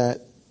 is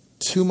that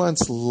 2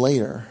 months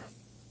later,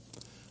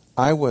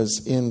 I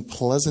was in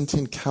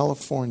Pleasanton,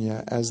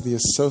 California as the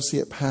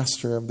associate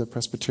pastor of the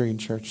Presbyterian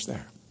church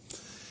there.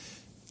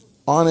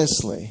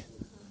 Honestly,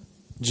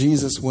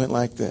 Jesus went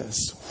like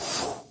this.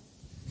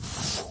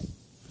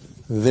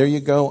 There you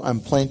go. I'm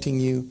planting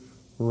you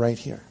right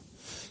here.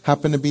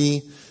 Happened to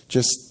be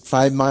just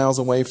 5 miles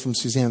away from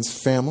Suzanne's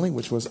family,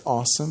 which was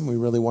awesome. We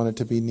really wanted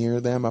to be near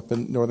them up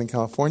in Northern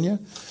California.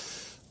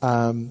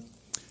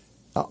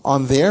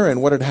 On there,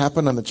 and what had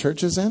happened on the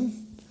churches end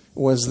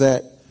was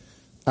that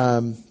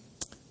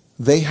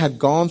they had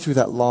gone through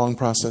that long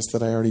process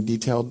that I already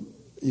detailed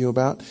you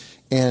about.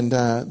 And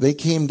they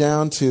came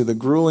down to the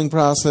grueling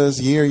process,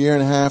 year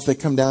and a half. They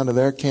come down to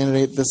their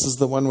candidate. This is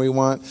the one we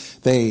want.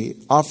 They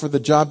offered the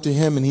job to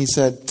him, and he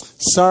said,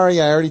 sorry,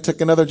 I already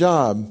took another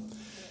job.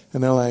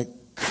 And they're like,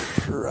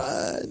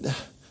 crud.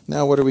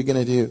 Now what are we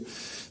going to do?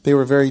 They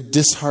were very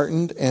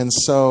disheartened, and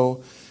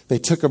so they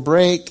took a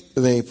break.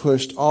 They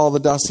pushed all the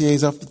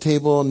dossiers off the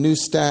table, new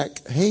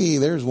stack. Hey,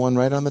 there's one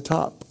right on the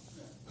top.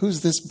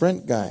 Who's this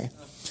Brent guy?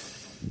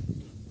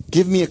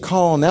 Give me a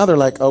call. Now they're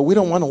like, oh, we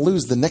don't want to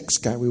lose the next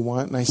guy we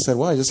want. And I said,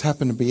 well, I just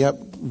happen to be up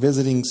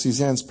visiting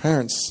Suzanne's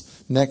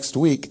parents next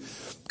week.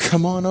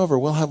 Come on over.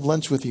 We'll have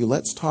lunch with you.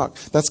 Let's talk.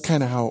 That's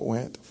kind of how it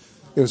went.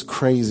 It was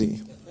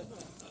crazy.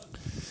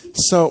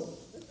 So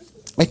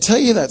I tell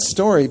you that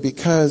story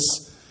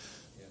because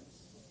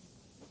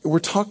we're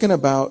talking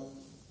about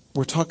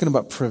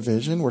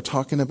provision. We're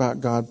talking about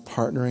God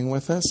partnering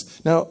with us.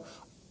 Now,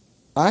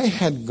 I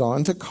had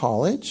gone to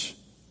college,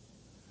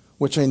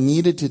 which I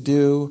needed to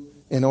do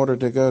in order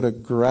to go to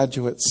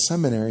graduate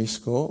seminary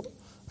school.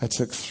 I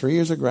took 3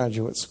 years of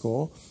graduate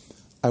school.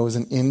 I was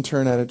an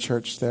intern at a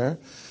church there.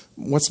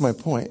 What's my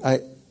point?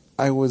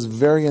 I was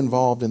very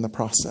involved in the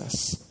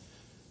process.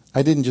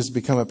 I didn't just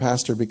become a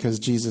pastor because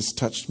Jesus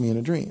touched me in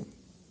a dream.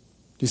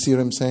 Do you see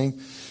what I'm saying?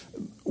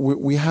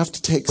 We have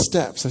to take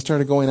steps. I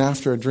started going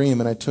after a dream,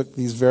 and I took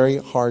these very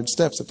hard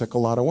steps. It took a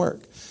lot of work.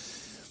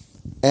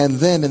 And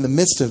then in the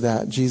midst of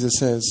that, Jesus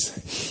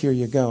says, here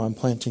you go. I'm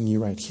planting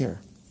you right here.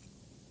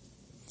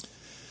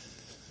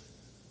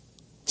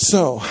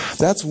 So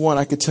that's one.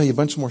 I could tell you a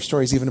bunch more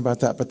stories even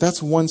about that, but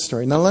that's one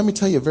story. Now let me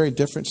tell you a very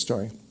different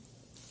story.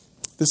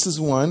 This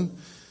is one.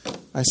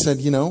 I said,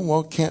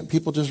 well, can't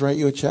people just write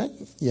you a check?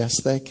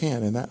 Yes, they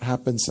can, and that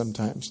happens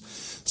sometimes.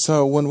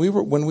 So when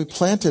we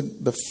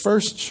planted the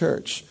first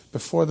church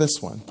before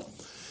this one,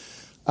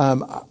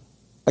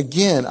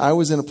 again, I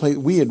was in a place,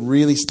 we had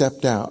really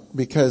stepped out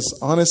because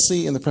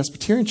honestly, in the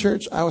Presbyterian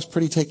church, I was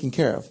pretty taken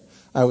care of.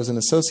 I was an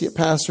associate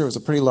pastor. It was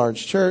a pretty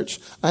large church.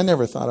 I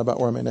never thought about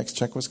where my next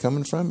check was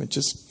coming from. It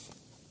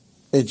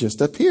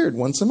just appeared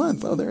once a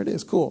month. Oh, there it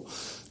is. Cool.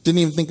 Didn't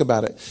even think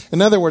about it.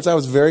 In other words, I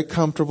was very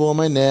comfortable in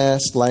my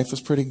nest. Life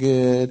was pretty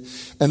good.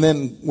 And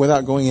then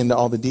without going into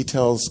all the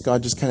details,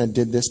 God just kind of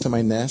did this to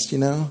my nest,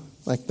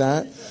 like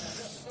that.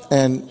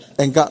 And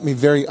got me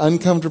very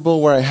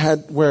uncomfortable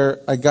where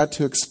I got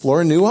to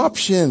explore new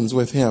options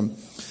with him.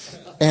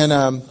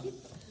 And,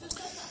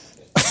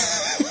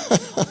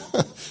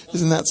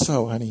 isn't that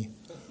so, honey?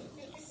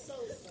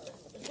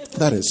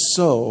 That is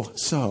so.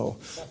 So,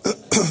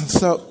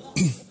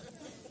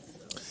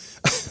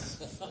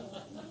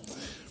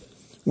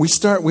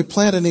 we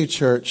plant a new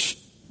church.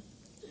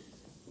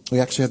 We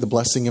actually had the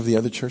blessing of the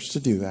other church to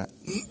do that.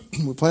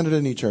 We planted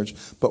a new church,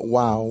 but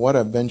wow, what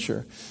a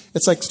venture.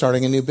 It's like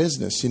starting a new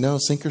business,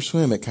 sink or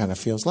swim, it kind of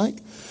feels like.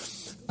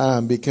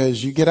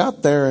 Because you get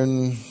out there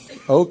and,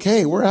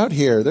 okay, we're out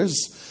here.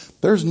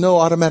 There's no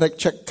automatic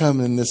check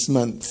coming this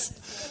month.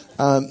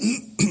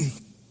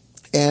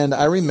 And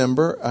I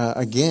remember,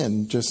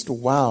 again, just,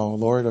 wow,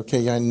 Lord,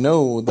 okay, I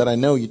know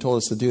you told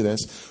us to do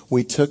this.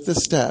 We took the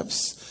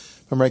steps.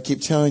 Remember, I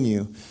keep telling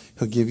you,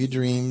 he'll give you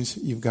dreams.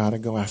 You've got to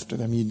go after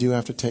them. You do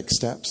have to take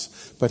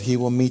steps, but he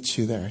will meet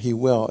you there. He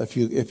will, if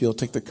you'll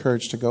take the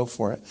courage to go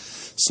for it.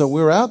 So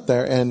we were out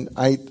there, and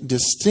I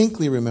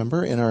distinctly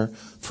remember in our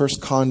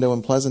first condo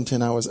in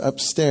Pleasanton, I was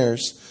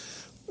upstairs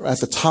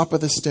at the top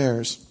of the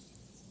stairs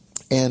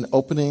and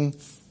opening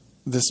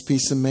this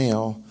piece of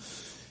mail,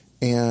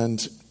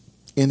 and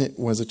in it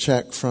was a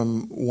check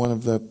from one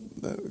of the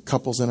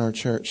couples in our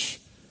church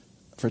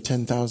for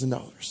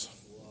 $10,000.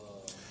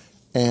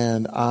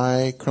 And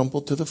I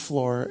crumpled to the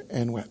floor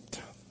and wept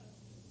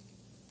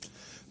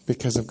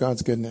because of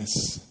God's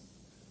goodness.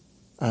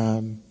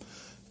 Now,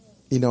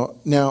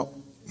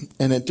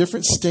 and at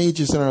different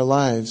stages in our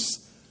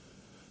lives,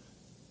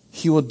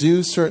 he will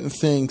do certain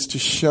things to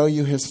show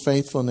you his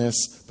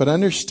faithfulness, but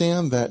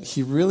understand that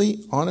he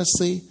really,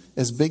 honestly,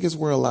 as big as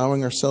we're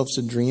allowing ourselves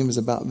to dream, is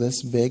about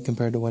this big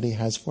compared to what he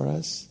has for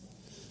us.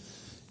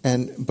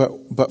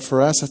 But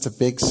for us, that's a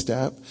big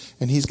step.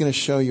 And he's going to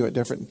show you at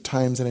different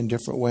times and in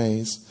different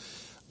ways.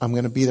 I'm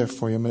going to be there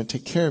for you. I'm going to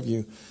take care of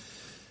you.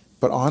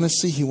 But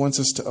honestly, he wants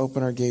us to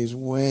open our gaze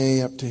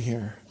way up to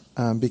here.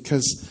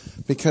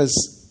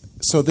 Because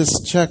so this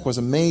check was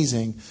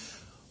amazing.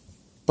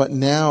 But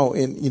now,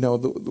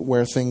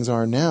 where things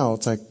are now,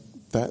 it's like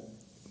that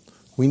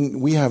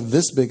we have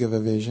this big of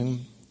a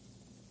vision.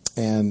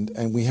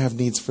 and we have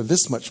needs for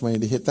this much money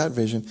to hit that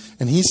vision.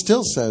 And he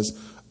still says,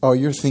 oh,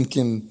 you're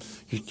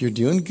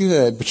doing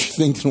good, but you're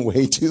thinking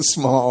way too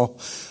small.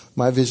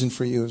 My vision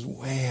for you is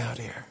way out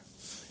here.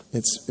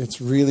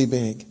 It's really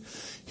big.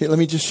 Here, let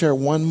me just share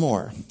one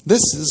more.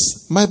 This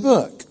is my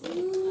book.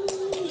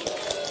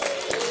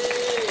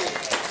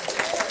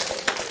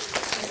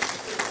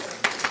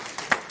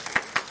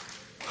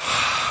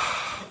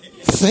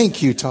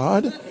 Thank you,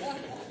 Todd.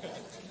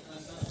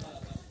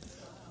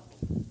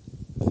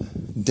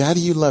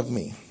 Daddy, You Love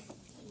Me.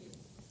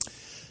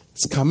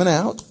 It's coming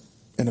out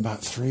in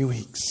about 3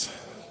 weeks.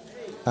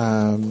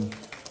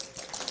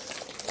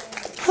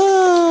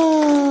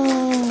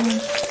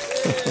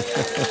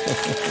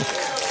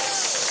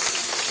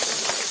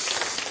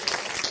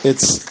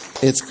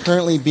 It's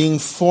currently being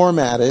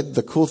formatted.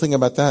 The cool thing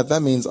about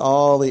that means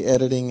all the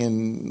editing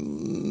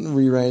and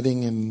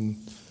rewriting and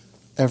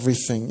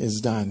everything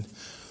is done.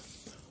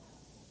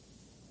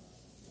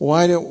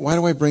 Why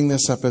do I bring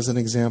this up as an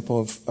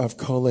example of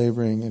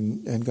co-laboring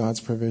and God's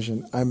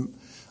provision?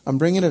 I'm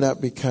bringing it up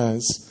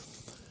because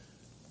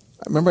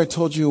I remember I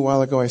told you a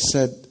while ago. I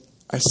said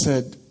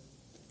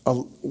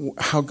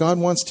how God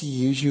wants to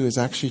use you is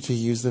actually to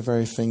use the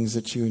very things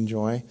that you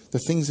enjoy, the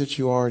things that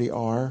you already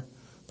are,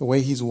 the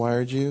way He's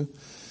wired you.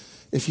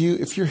 If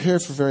you're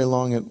here for very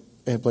long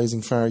at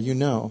Blazing Fire, you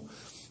know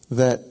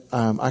that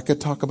I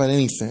could talk about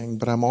anything,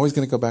 but I'm always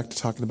going to go back to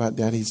talking about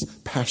Daddy's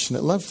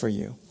passionate love for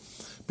you.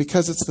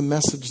 Because it's the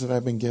message that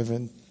I've been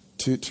given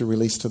to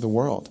release to the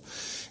world.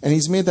 And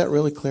He's made that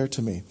really clear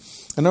to me.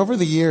 And over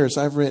the years,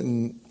 I've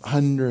written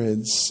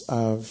hundreds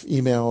of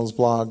emails,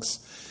 blogs.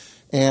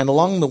 And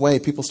along the way,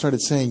 people started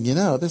saying,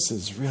 this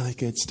is really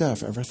good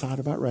stuff. Ever thought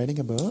about writing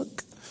a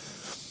book?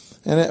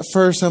 And at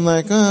first, I'm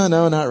like, oh,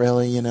 no, not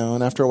really,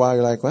 And after a while,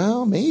 you're like,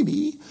 well,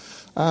 maybe.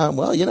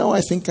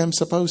 I think I'm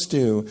supposed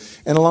to.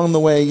 And along the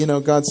way,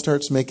 God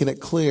starts making it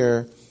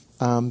clear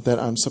that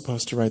I'm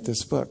supposed to write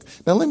this book.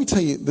 Now, let me tell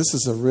you, this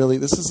is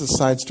a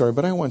side story,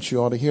 but I want you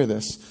all to hear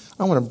this.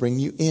 I want to bring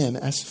you in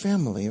as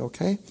family,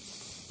 okay?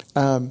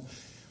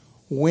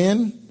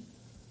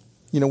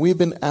 We've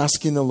been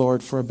asking the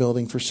Lord for a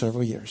building for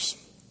several years.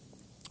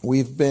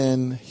 We've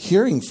been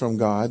hearing from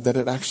God that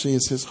it actually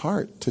is His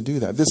heart to do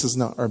that. This is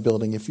not our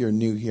building if you're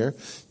new here.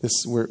 This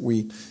is where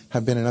we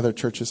have been in other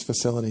churches'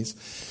 facilities.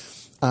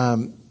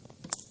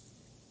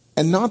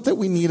 And not that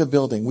we need a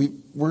building.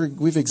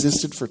 We've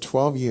existed for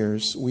 12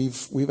 years.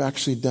 We've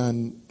actually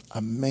done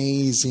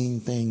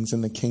amazing things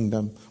in the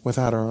kingdom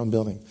without our own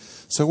building.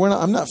 So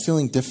I'm not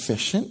feeling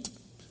deficient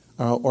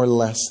or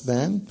less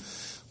than,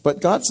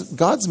 but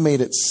God's made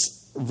it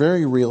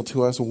very real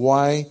to us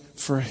why,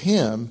 for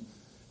Him,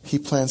 He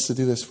plans to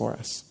do this for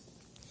us.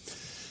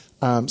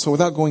 So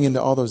without going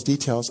into all those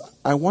details,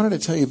 I wanted to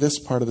tell you this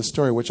part of the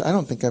story, which I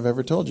don't think I've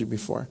ever told you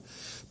before.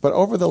 But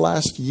over the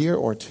last year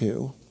or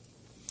two,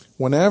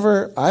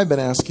 whenever I've been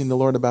asking the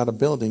Lord about a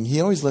building, He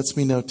always lets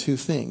me know two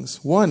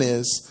things. One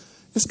is,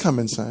 it's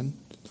coming, son.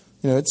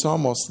 It's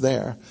almost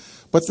there.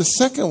 But the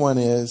second one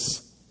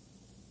is,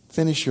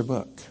 finish your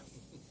book.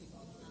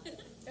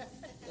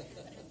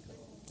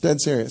 Dead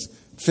serious.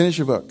 Finish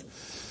your book.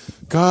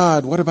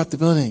 God, what about the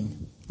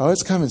building? Oh,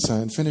 it's coming,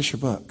 son. Finish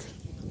your book.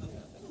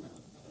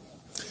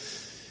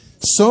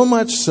 So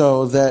much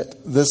so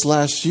that this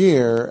last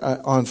year,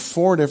 on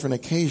 4 different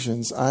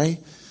occasions, I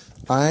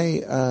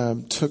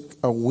took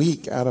a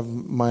week out of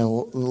my,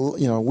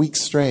 a week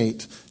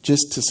straight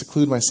just to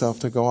seclude myself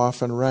to go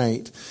off and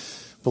write.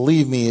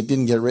 Believe me, it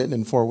didn't get written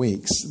in 4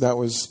 weeks.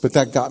 But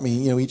that got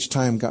me, each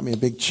time got me a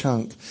big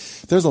chunk.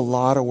 There's a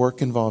lot of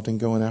work involved in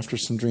going after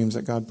some dreams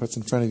that God puts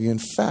in front of you. In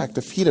fact,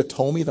 if He'd have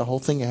told me the whole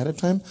thing ahead of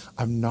time,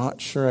 I'm not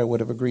sure I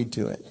would have agreed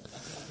to it.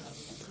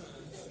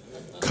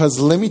 Because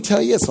let me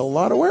tell you, it's a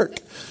lot of work.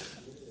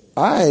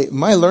 My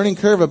learning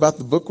curve about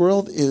the book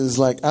world is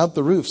like out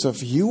the roof. So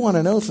if you want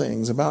to know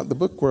things about the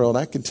book world,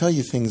 I can tell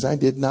you things I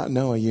did not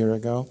know a year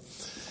ago.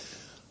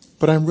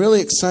 But I'm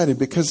really excited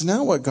because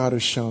now what God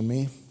has shown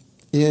me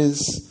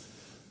is,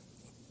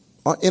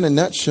 in a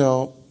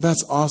nutshell,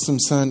 that's awesome,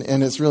 son,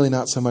 and it's really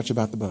not so much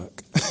about the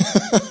book.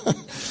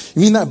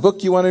 You mean that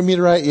book you wanted me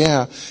to write?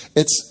 Yeah.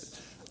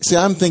 See,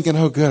 I'm thinking,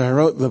 oh, good, I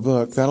wrote the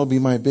book. That'll be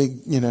my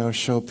big,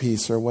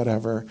 showpiece or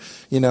whatever,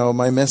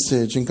 my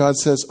message. And God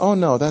says, oh,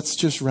 no, that's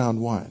just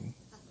round 1.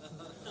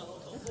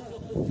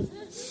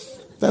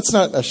 That's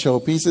not a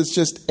showpiece. It's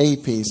just a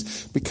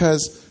piece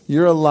because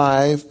you're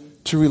alive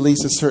to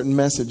release a certain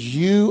message.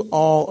 You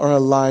all are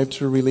alive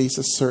to release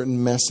a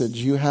certain message.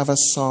 You have a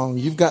song.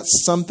 You've got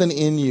something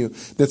in you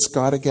that's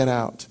got to get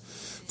out.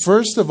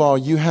 First of all,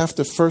 you have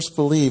to first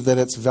believe that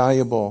it's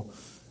valuable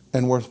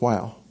and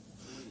worthwhile.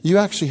 You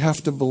actually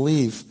have to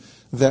believe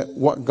that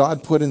what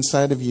God put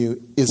inside of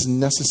you is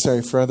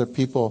necessary for other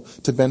people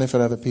to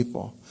benefit other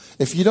people.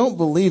 If you don't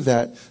believe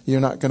that,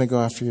 you're not going to go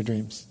after your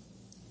dreams.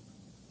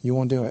 You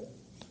won't do it.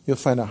 You'll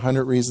find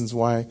 100 reasons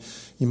why.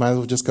 You might as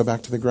well just go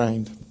back to the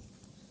grind.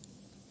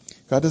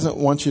 God doesn't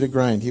want you to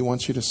grind. He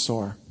wants you to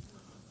soar.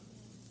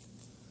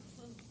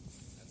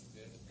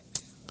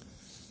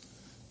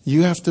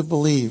 You have to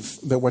believe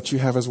that what you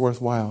have is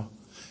worthwhile.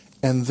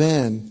 And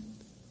then,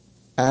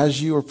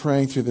 as you are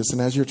praying through this and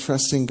as you're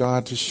trusting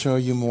God to show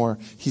you more,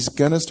 He's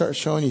going to start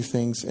showing you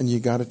things, and you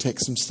got to take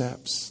some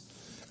steps.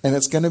 And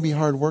it's going to be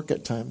hard work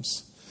at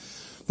times.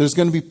 There's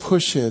going to be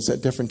pushes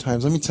at different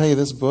times. Let me tell you,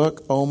 this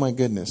book, oh my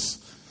goodness,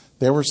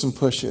 there were some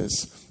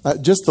pushes.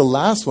 Just the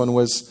last one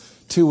was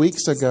 2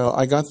 weeks ago.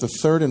 I got the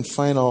third and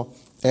final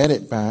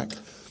edit back.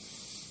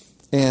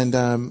 And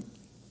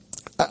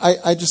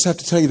I just have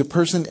to tell you, the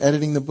person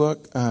editing the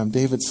book,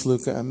 David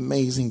Sluka,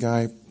 amazing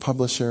guy,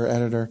 publisher,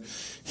 editor,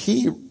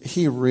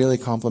 he really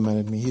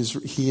complimented me. He's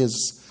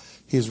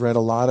read a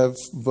lot of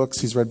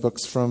books. He's read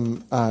books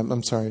from,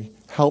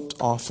 helped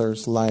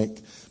authors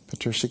like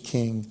Patricia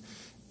King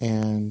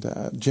and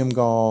Jim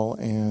Gall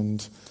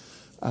and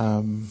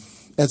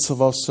Ed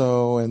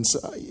Silvoso. And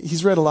so,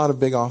 he's read a lot of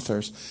big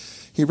authors.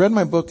 He read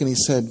my book and he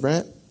said,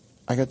 Brent,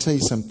 I got to tell you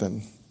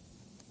something.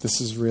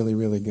 This is really,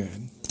 really good.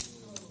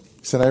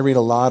 He said, I read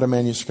a lot of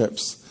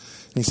manuscripts.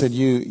 And he said,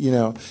 you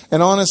know,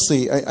 and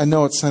honestly, I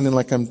know it's sounding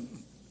like I'm,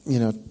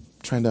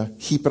 trying to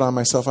heap it on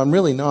myself. I'm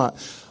really not.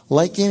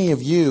 Like any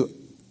of you,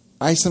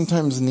 I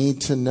sometimes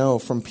need to know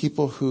from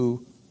people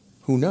who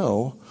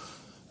know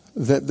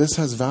that this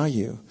has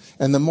value.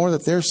 And the more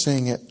that they're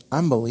saying it,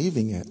 I'm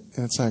believing it.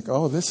 And it's like,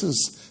 oh, this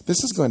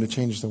is going to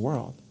change the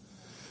world.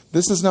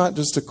 This is not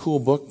just a cool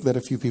book that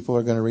a few people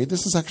are going to read.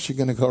 This is actually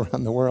going to go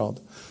around the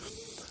world.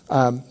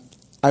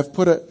 I've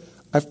put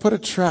a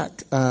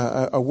track,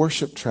 a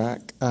worship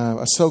track,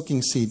 a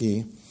soaking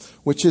CD,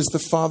 which is the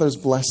Father's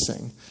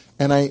blessing.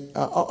 And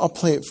I'll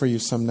play it for you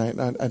some night.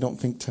 I don't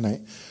think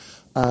tonight.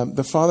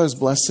 The Father's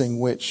blessing,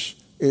 which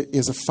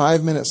is a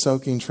 5-minute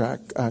soaking track.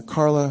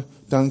 Carla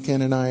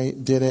Duncan and I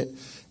did it,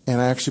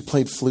 and I actually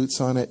played flutes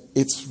on it.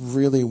 It's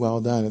really well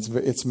done.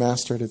 It's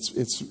mastered.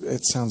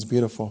 It sounds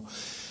beautiful.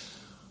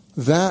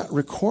 That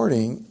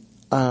recording,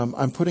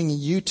 I'm putting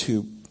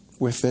YouTube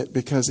with it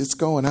because it's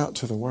going out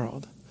to the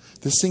world.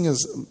 This thing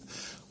is,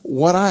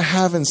 what I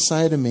have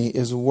inside of me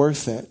is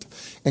worth it.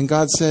 And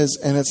God says,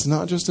 and it's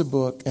not just a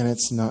book, and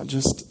it's not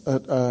just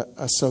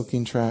a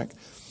soaking track.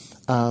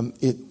 I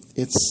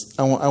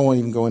won't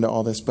even go into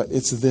all this, but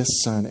it's this,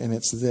 son, and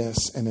it's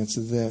this, and it's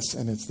this,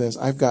 and it's this.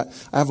 I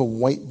have a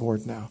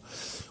whiteboard now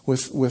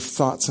with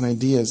thoughts and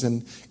ideas,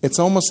 and it's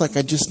almost like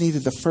I just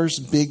needed the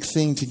first big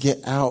thing to get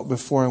out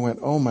before I went,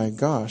 oh my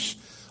gosh.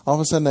 All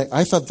of a sudden,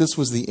 I thought this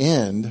was the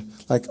end.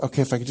 Like,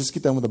 okay, if I could just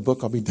get done with the book,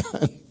 I'll be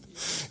done.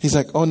 He's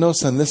like, oh no,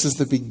 son, this is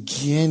the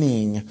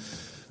beginning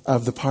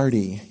of the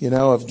party,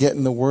 of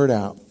getting the word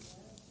out.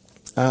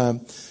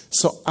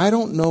 So I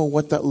don't know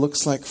what that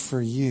looks like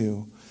for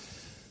you.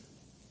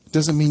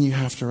 Doesn't mean you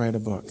have to write a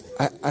book.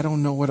 I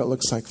don't know what it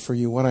looks like for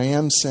you. What I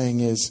am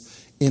saying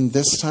is, in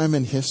this time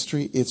in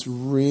history, it's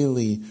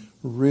really,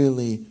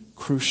 really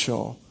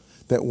crucial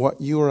that what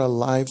you are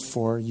alive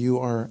for, you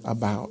are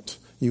about.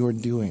 You are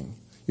doing.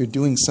 You're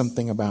doing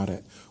something about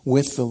it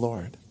with the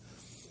Lord.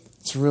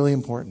 It's really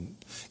important.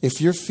 If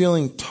you're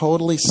feeling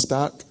totally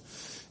stuck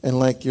and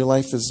like your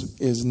life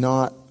is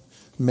not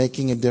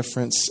making a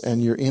difference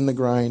and you're in the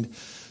grind,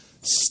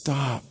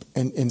 stop.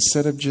 And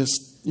instead of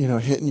just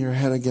hitting your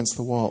head against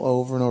the wall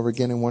over and over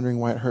again and wondering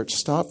why it hurts,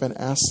 stop and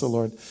ask the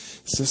Lord,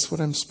 is this what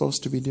I'm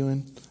supposed to be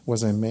doing?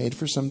 Was I made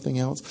for something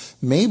else?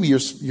 Maybe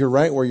you're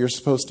right where you're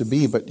supposed to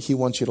be, but He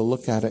wants you to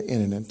look at it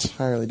in an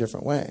entirely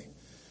different way.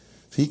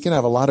 So He can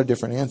have a lot of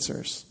different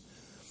answers.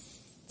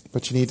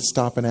 But you need to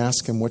stop and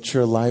ask Him what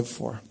you're alive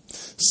for.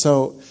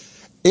 So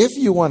if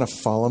you want to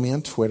follow me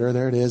on Twitter,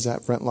 there it is,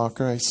 at Brent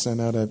Lokker. I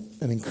send out an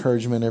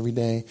encouragement every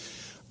day.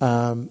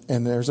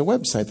 And there's a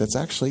website that's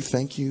actually,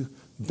 thank you,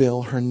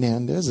 Bill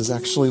Hernandez, is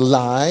actually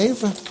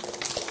live.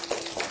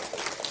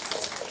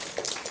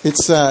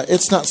 It's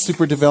not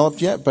super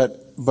developed yet,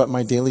 but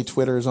my daily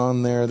Twitter is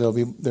on there.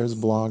 There's a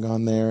blog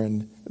on there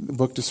and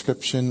book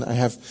description. I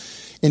have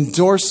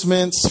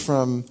endorsements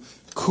from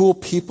cool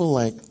people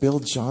like Bill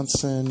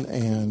Johnson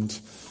and,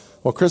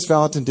 Chris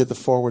Valentin did the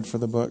foreword for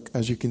the book,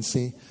 as you can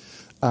see.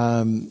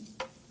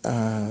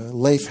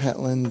 Leif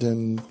Hetland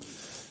and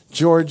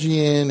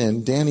Georgian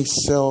and Danny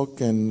Silk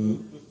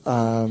and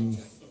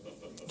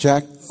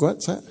Jack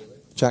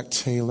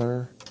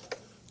Taylor.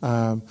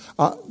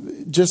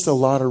 Just a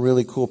lot of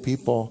really cool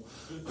people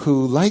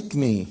who like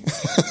me.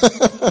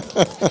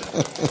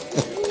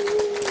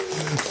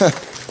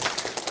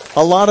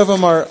 A lot of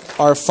them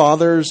are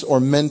fathers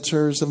or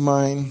mentors of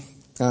mine.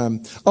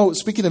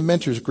 Speaking of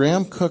mentors,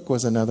 Graham Cook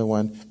was another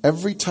one.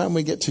 Every time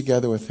we get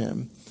together with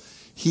him,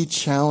 he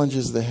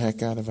challenges the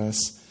heck out of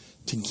us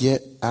to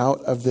get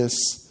out of this,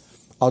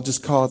 I'll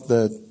just call it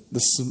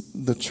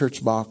the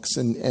church box,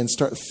 and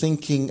start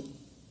thinking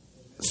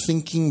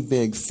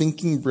big,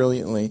 thinking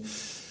brilliantly.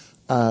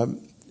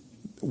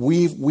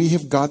 We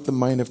have got the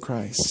mind of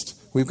Christ.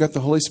 We've got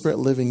the Holy Spirit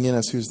living in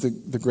us, who's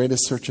the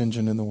greatest search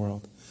engine in the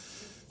world.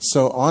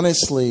 So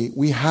honestly,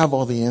 we have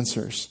all the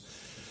answers.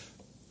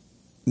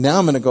 Now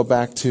I'm going to go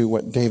back to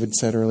what David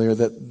said earlier,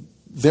 that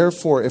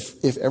therefore,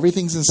 if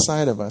everything's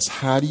inside of us,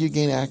 how do you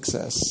gain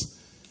access?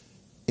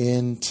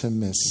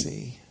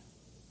 Intimacy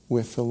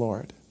with the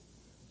Lord.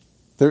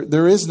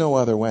 There is no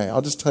other way.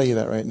 I'll just tell you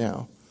that right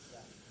now.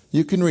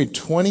 You can read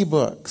 20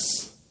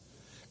 books,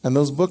 and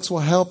those books will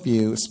help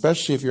you,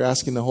 especially if you're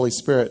asking the Holy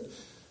Spirit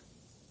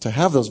to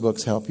have those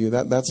books help you.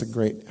 That's a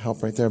great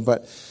help right there.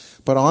 But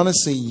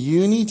honestly,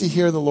 you need to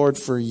hear the Lord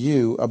for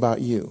you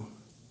about you.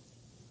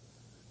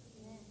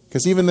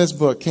 Because even this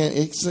book,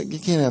 it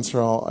can't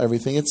answer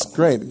everything. It's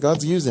great.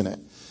 God's using it.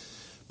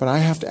 But I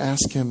have to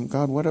ask him,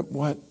 God,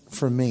 what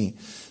for me?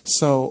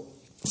 So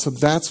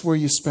that's where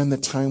you spend the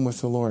time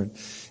with the Lord.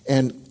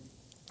 And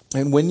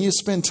when you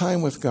spend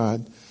time with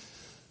God,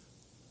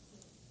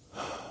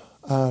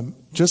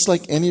 just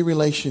like any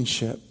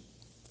relationship,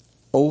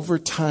 over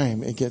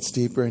time it gets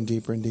deeper and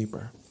deeper and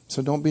deeper.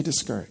 So don't be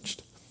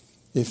discouraged.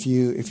 If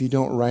you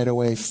don't right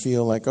away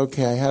feel like,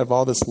 okay, I have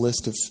all this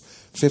list of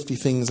 50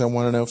 things I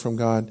want to know from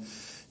God. And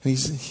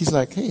he's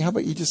like, hey, how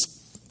about you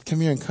just come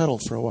here and cuddle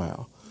for a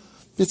while?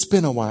 It's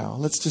been a while.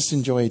 Let's just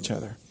enjoy each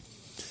other.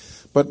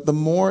 But the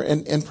more,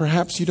 and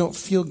perhaps you don't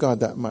feel God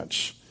that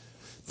much.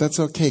 That's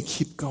okay.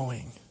 Keep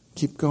going.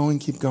 Keep going,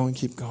 keep going,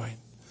 keep going.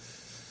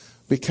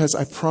 Because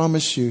I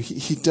promise you,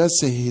 he does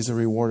say he's a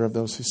rewarder of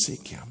those who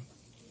seek him.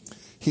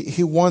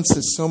 He wants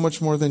it so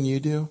much more than you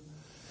do.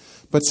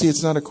 But see,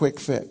 it's not a quick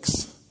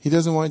fix. He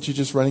doesn't want you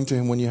just running to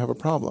him when you have a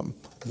problem,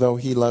 though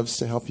he loves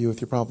to help you with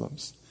your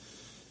problems.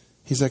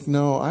 He's like,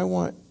 no, I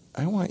want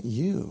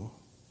you.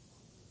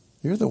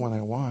 You're the one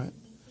I want.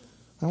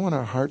 I want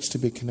our hearts to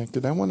be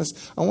connected. I want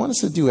us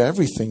to do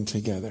everything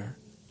together.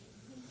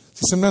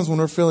 See, sometimes when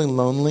we're feeling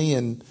lonely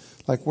and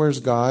like, where's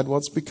God? Well,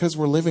 it's because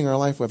we're living our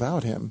life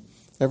without him.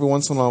 Every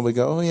once in a while we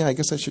go, oh yeah, I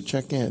guess I should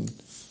check in.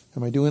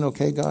 Am I doing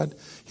okay, God?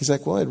 He's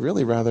like, well, I'd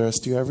really rather us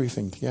do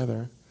everything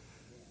together.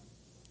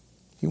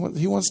 He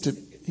wants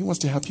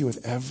to help you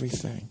with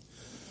everything.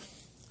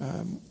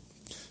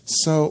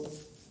 So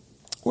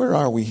where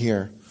are we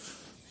here?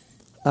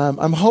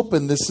 I'm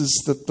hoping this is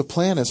the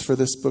plan is for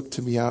this book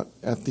to be out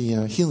at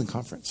the healing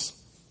conference.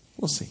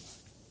 We'll see.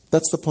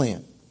 That's the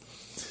plan.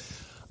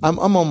 I'm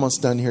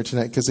almost done here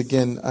tonight because,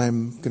 again,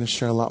 I'm going to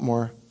share a lot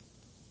more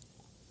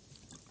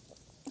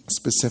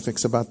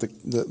specifics about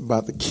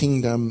the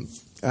kingdom,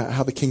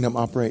 how the kingdom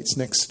operates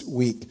next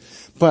week.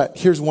 But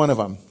here's one of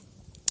them.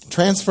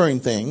 Transferring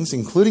things,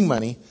 including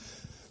money,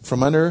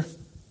 from under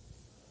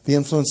the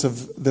influence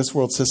of this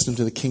world system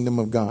to the kingdom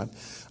of God.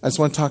 I just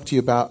want to talk to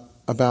you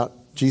about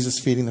Jesus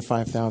feeding the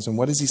 5,000.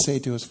 What does he say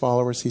to his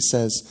followers? He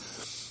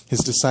says, his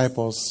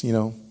disciples,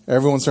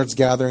 everyone starts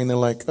gathering. They're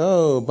like,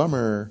 oh,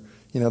 bummer.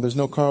 There's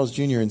no Carl's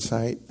Jr. in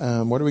sight.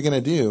 What are we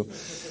going to do?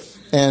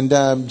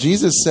 And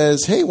Jesus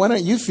says, hey, why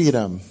don't you feed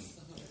them?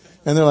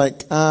 And they're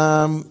like,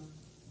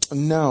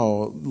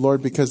 no,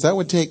 Lord, because that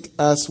would take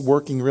us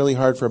working really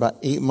hard for about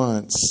 8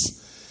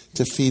 months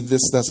to feed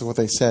this. That's what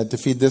they said, to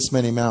feed this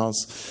many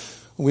mouths.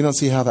 We don't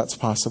see how that's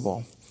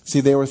possible. See,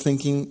 they were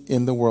thinking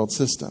in the world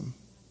system.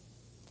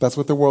 That's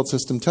what the world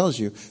system tells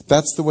you.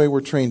 That's the way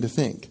we're trained to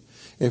think.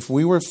 If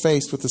we were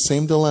faced with the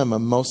same dilemma,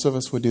 most of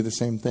us would do the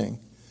same thing.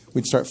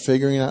 We'd start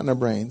figuring it out in our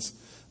brains.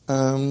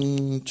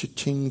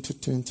 Cha-ching,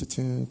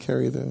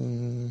 carry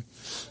the...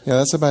 Yeah,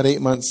 that's about 8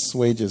 months'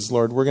 wages.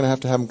 Lord, we're going to have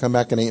them come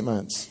back in 8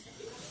 months.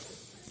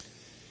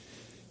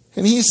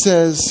 And he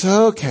says,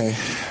 okay,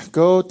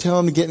 go tell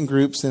them to get in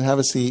groups and have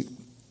a seat.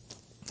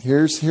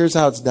 Here's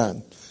how it's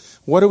done.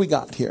 What do we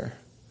got here?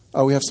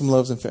 Oh, we have some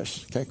loaves and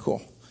fish. Okay,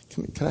 cool.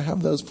 Can I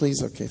have those,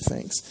 please? Okay,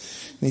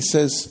 thanks. And he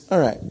says,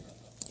 all right.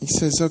 He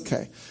says,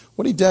 okay.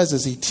 What he does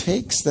is he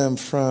takes them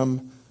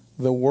from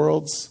the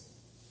world's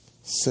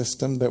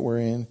system that we're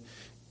in,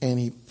 and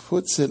he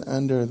puts it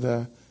under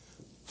the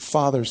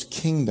Father's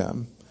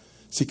kingdom.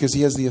 See, because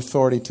he has the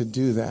authority to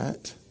do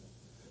that,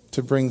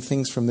 to bring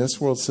things from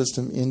this world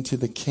system into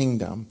the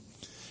kingdom.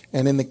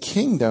 And in the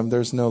kingdom,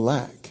 there's no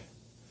lack.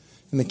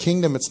 In the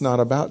kingdom, it's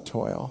not about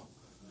toil.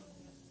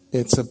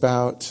 It's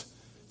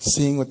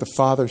seeing what the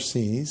Father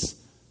sees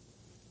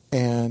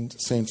and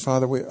saying,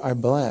 Father, I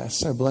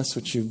bless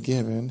what you've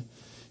given.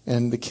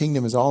 And the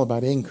kingdom is all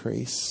about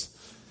increase.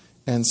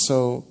 And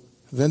so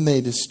then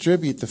they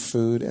distribute the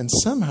food, and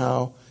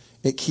somehow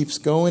it keeps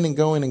going and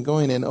going and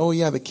going. And oh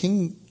yeah, the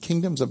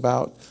kingdom's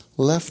about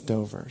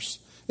leftovers.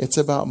 It's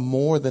about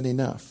more than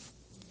enough.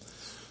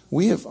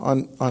 We have,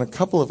 on a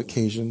couple of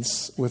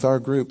occasions with our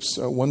groups,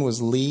 one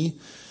was Lee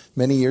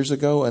many years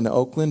ago in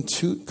Oakland,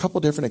 couple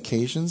different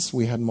occasions,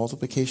 we had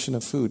multiplication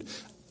of food.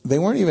 They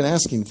weren't even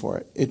asking for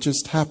it. It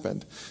just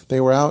happened.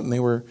 They were out and they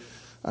were,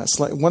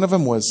 one of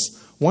them was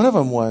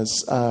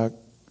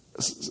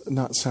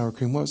not sour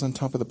cream. What was on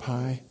top of the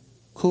pie?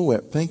 Cool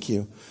Whip. Thank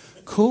you.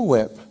 Cool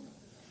Whip.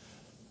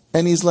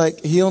 And he's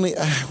like,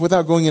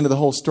 without going into the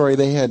whole story,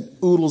 they had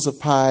oodles of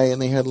pie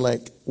and they had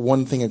like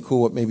one thing of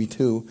Cool Whip, maybe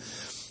two,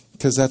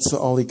 because that's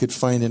all he could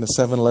find in a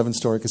 7-Eleven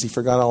store because he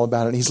forgot all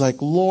about it. And he's like,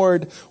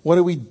 Lord, what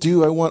do we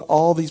do? I want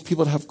all these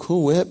people to have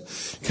Cool Whip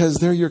because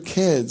they're your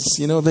kids.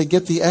 They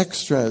get the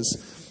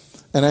extras.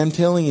 And I'm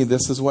telling you,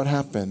 this is what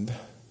happened.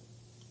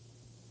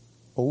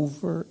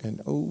 Over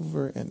and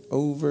over and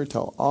over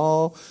till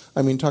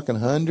talking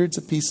hundreds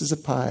of pieces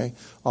of pie,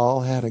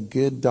 all had a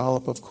good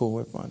dollop of Cool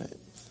Whip on it.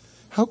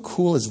 How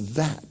cool is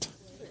that?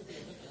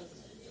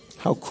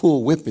 How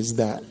Cool Whip is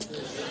that?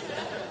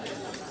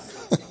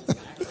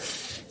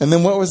 And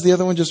then what was the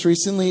other one just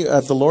recently?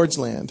 The Lord's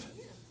land.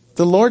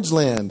 The Lord's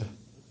land.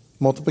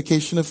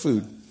 Multiplication of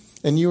food.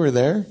 And you were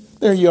there.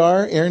 There you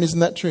are. Aaron, isn't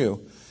that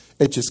true?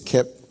 It just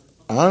kept,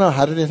 I don't know.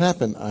 How did it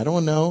happen? I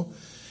don't know.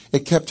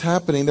 It kept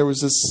happening. There was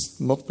this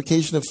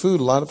multiplication of food.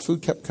 A lot of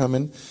food kept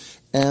coming.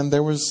 And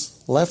there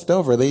was left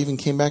over. They even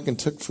came back and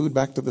took food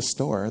back to the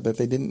store that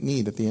they didn't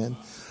need at the end.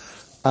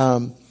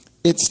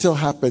 It still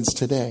happens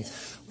today.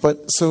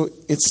 But so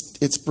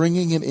it's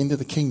bringing it into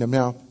the kingdom.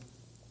 Now,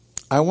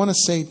 I want to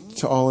say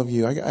to all of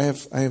you, I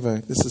have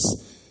this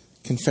is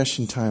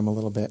confession time a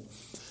little bit.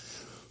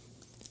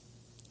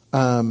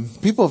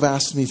 People have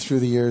asked me through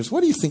the years, what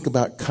do you think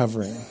about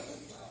covering?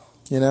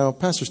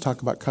 Pastors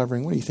talk about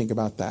covering. What do you think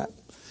about that?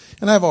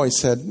 And I've always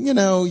said,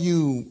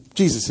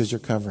 Jesus is your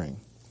covering,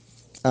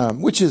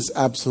 which is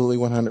absolutely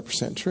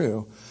 100%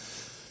 true.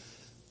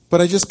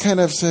 But I just kind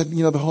of said,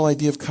 the whole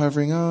idea of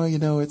covering,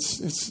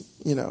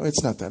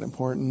 it's not that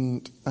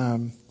important.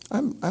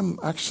 I'm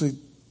actually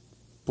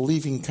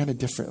believing kind of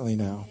differently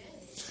now.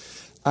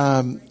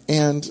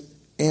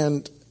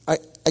 And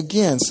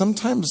again,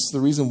 sometimes the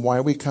reason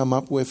why we come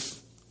up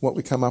with what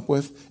we come up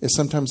with is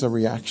sometimes a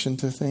reaction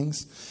to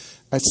things.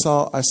 I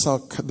saw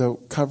the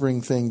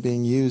covering thing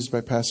being used by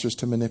pastors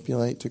to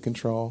manipulate, to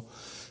control.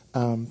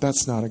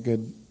 That's not a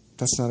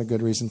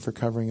good reason for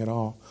covering at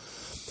all.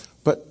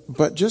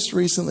 But just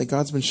recently,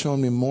 God's been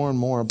showing me more and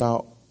more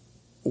about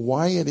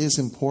why it is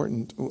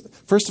important.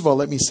 First of all,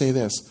 let me say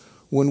this.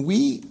 When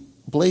we,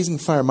 Blazing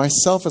Fire,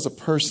 myself as a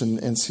person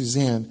and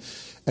Suzanne,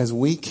 as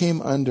we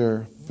came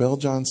under Bill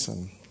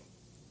Johnson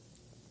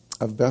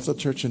of Bethel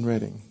Church in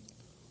Redding,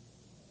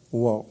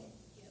 whoa.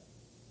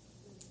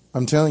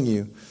 I'm telling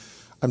you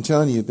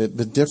that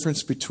the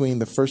difference between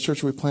the first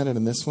church we planted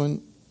and this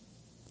one,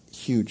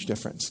 huge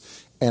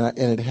difference. And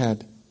it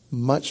had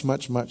much,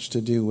 much, much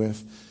to do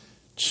with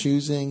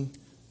choosing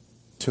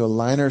to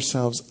align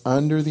ourselves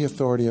under the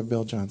authority of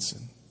Bill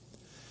Johnson.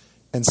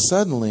 And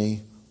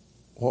suddenly,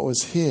 what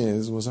was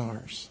his was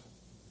ours.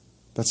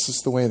 That's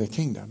just the way of the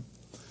kingdom.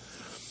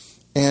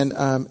 And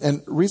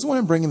the reason why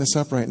I'm bringing this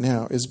up right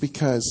now is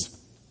because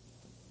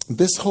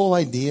this whole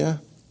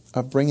idea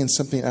of bringing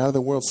something out of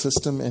the world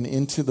system and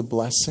into the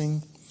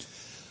blessing,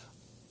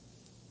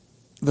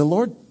 the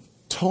Lord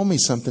told me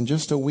something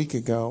just a week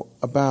ago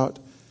about,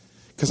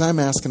 because I'm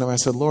asking him, I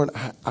said, Lord,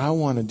 I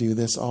want to do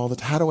this all the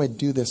time. How do I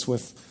do this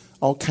with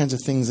all kinds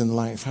of things in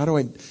life? How do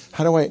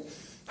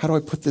I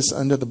put this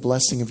under the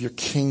blessing of your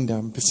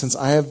kingdom? Since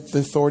I have the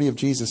authority of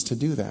Jesus to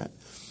do that.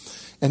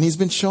 And he's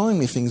been showing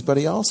me things, but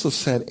he also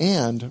said,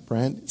 and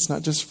Brent, it's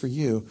not just for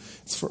you.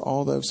 It's for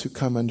all those who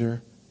come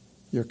under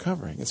your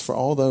covering. It's for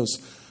all those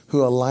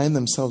who align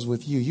themselves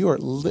with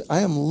you. I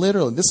am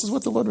literally, this is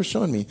what the Lord was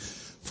showing me.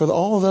 For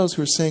all of those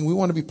who are saying, we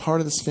want to be part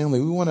of this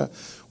family. We want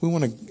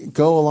to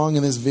go along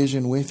in this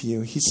vision with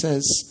you. He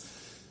says,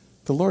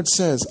 the Lord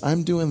says,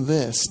 I'm doing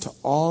this to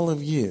all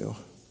of you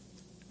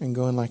and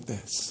going like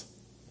this.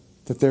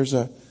 That there's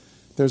a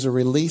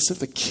release of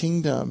the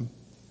kingdom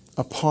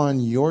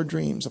upon your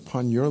dreams,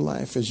 upon your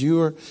life. As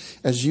you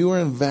are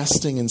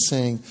investing and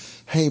saying,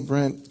 hey,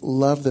 Brent,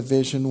 love the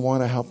vision,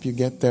 want to help you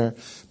get there.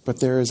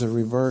 But there is a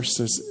reverse.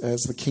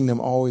 As the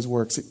kingdom always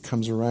works, it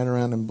comes right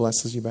around and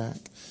blesses you back.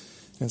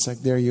 And it's like,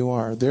 there you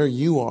are. There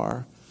you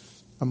are.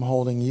 I'm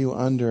holding you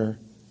under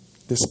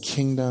this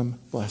kingdom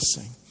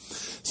blessing.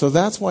 So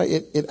that's why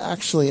it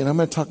actually, and I'm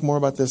going to talk more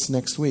about this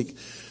next week.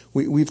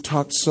 We've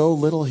talked so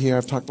little here.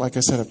 I've talked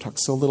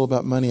so little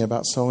about money,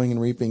 about sowing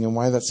and reaping, and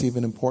why that's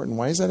even important.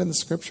 Why is that in the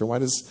scripture? Why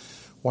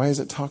is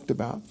it talked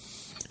about?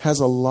 It has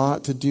a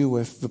lot to do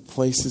with the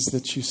places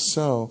that you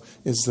sow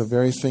is the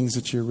very things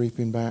that you're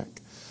reaping back.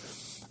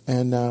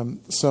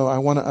 And so I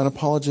want to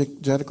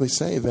unapologetically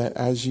say that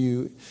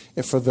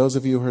if for those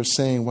of you who are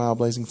saying, wow,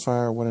 Blazing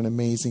Fire, what an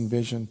amazing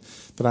vision,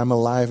 that I'm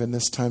alive in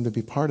this time to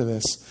be part of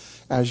this,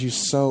 as you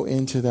sow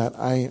into that,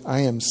 I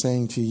am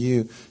saying to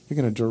you,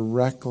 you're going to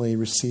directly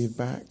receive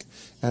back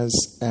as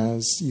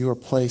you are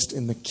placed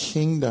in the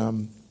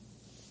kingdom,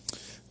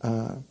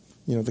 the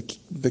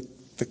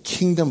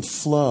kingdom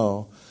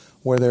flow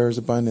where there is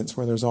abundance,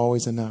 where there's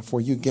always enough,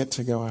 where you get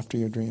to go after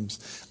your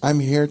dreams. I'm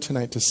here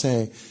tonight to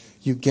say,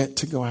 you get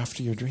to go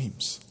after your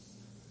dreams.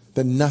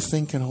 That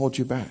nothing can hold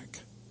you back.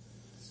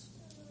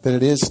 That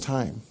it is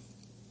time.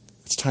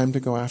 It's time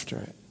to go after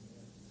it.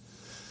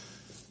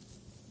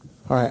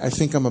 All right, I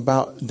think I'm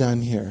about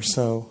done here.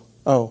 So,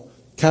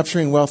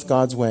 capturing wealth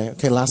God's way.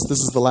 Okay, this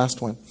is the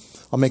last one.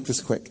 I'll make this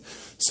quick.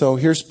 So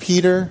here's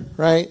Peter,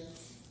 right?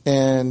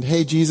 And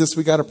hey, Jesus,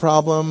 we got a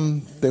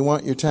problem. They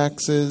want your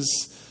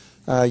taxes,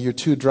 your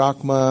 2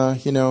 drachma.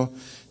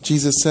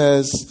 Jesus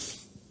says,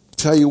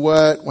 tell you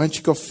what, why don't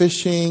you go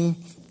fishing?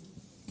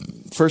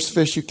 First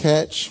fish you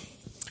catch,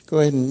 go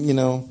ahead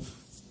and,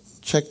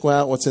 check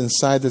out what's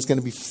inside. There's going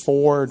to be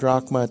 4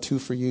 drachma, 2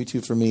 for you,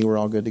 2 for me. We're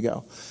all good to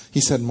go. He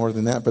said more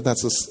than that, but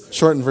that's a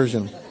shortened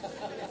version.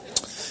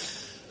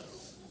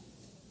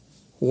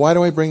 Why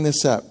do I bring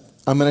this up?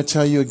 I'm going to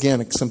tell you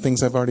again some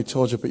things I've already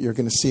told you, but you're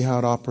going to see how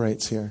it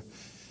operates here.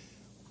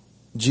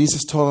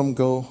 Jesus told him,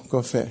 go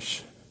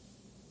fish.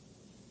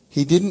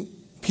 He didn't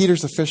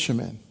Peter's a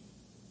fisherman.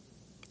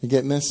 You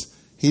getting this?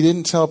 He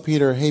didn't tell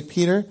Peter, hey,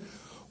 Peter,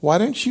 why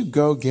don't you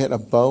go get a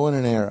bow and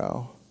an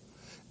arrow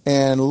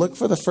and look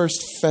for the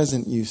first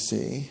pheasant you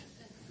see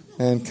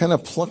and kind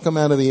of pluck them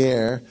out of the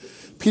air.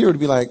 Peter would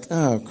be like,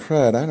 oh,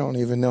 crud, I don't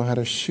even know how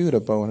to shoot a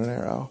bow and an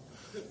arrow.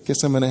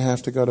 Guess I'm going to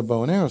have to go to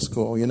bow and arrow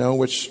school,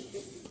 which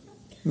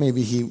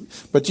maybe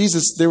but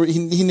Jesus, he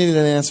needed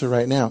an answer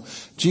right now.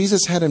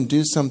 Jesus had him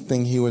do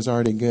something he was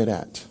already good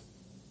at.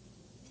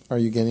 Are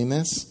you getting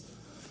this?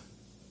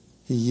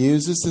 He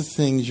uses the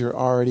things you're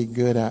already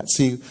good at.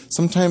 See,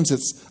 sometimes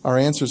our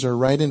answers are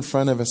right in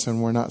front of us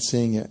and we're not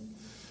seeing it.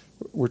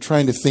 We're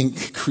trying to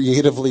think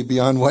creatively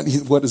beyond what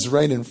is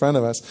right in front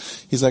of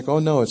us. He's like, oh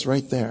no, it's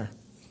right there.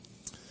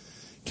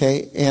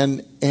 Okay,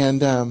 and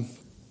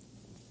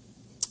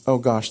oh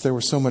gosh, there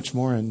was so much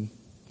more, and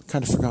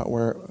kind of forgot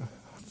where.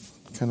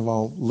 Kind of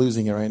all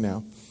losing it right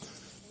now.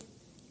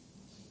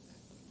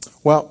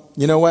 Well,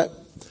 you know what?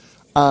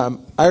 I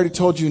already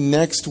told you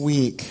next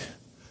week.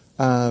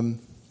 That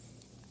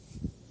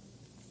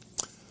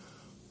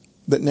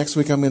next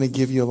week I'm going to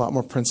give you a lot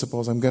more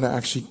principles. I'm going to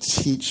actually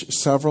teach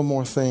several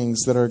more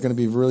things that are going to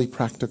be really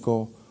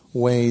practical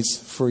ways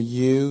for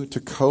you to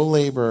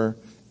co-labor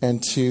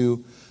and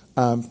to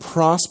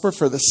prosper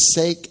for the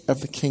sake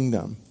of the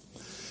kingdom.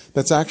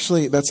 That's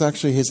actually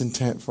his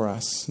intent for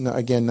us. No,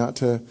 again, not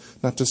to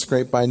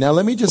scrape by. Now,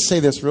 let me just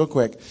say this real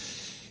quick.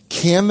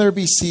 Can there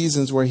be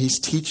seasons where he's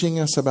teaching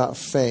us about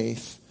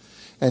faith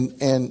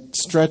and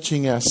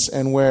stretching us,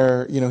 and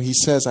where he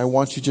says, I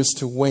want you just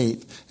to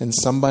wait and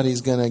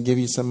somebody's going to give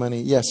you some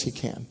money? Yes, he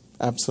can.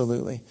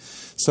 Absolutely.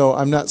 So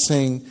I'm not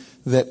saying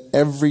that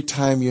every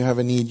time you have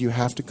a need, you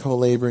have to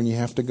co-labor and you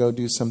have to go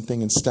do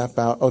something and step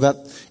out. Oh,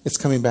 it's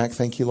coming back.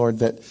 Thank you, Lord,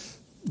 that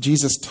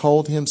Jesus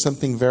told him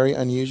something very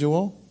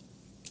unusual.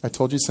 I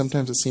told you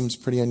sometimes it seems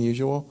pretty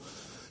unusual.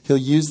 He'll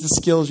use the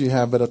skills you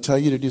have, but he'll tell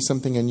you to do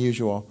something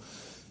unusual.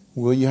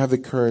 Will you have the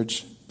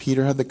courage?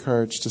 Peter had the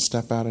courage to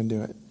step out and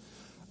do it.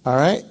 All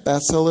right,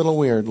 that's a little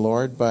weird,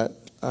 Lord,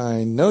 but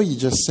I know you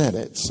just said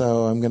it,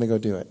 so I'm going to go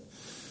do it.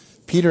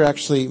 Peter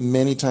actually,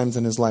 many times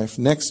in his life.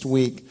 Next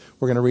week,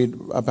 we're going to read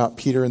about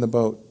Peter in the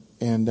boat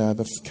and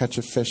the catch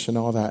of fish and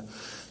all that,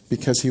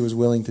 because he was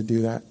willing to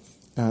do that,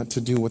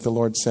 to do what the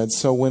Lord said.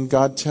 So when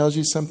God tells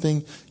you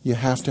something, you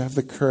have to have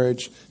the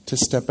courage to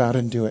step out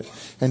and do it.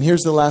 And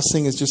here's the last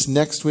thing is just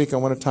next week, I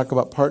want to talk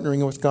about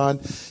partnering with God.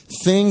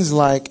 Things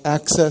like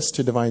access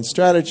to divine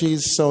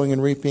strategies, sowing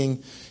and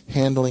reaping,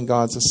 handling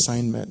God's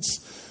assignments.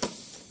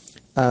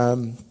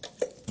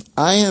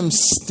 I am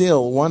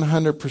still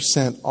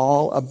 100%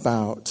 all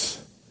about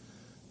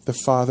the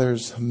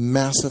Father's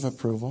massive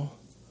approval.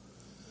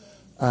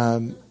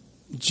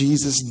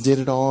 Jesus did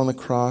it all on the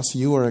cross.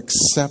 You are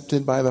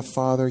accepted by the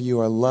Father. You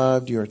are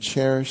loved. You are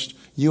cherished.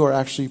 You are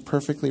actually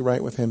perfectly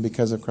right with Him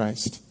because of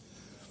Christ.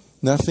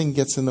 Nothing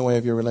gets in the way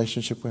of your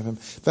relationship with Him.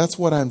 That's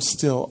what I'm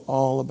still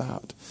all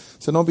about.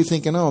 So don't be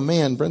thinking, oh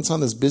man, Brent's on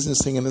this business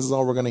thing and this is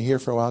all we're going to hear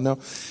for a while. No,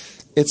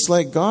 it's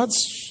like God's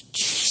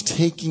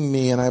taking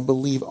me, and I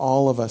believe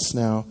all of us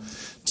now,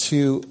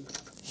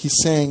 He's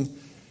saying,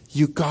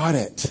 you got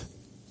it.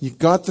 You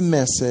got the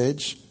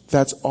message.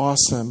 That's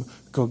awesome.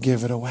 Go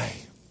give it away.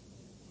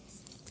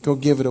 Go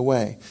give it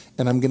away.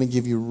 And I'm going to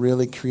give you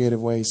really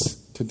creative ways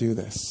to do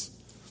this.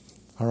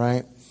 All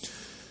right?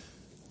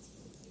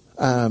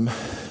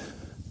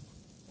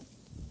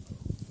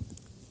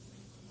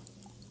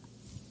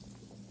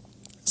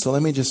 So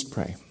let me just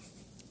pray.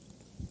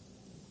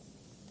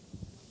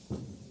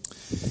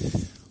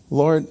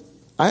 Lord,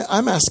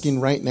 I'm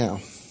asking right now,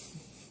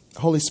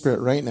 Holy Spirit,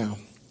 right now,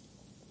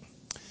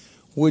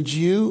 would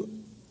you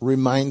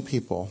remind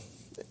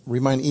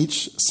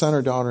each son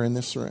or daughter in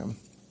this room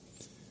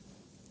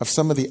of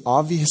some of the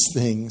obvious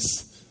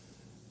things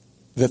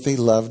that they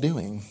love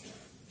doing.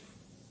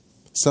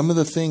 Some of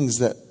the things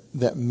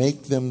that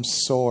make them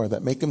soar,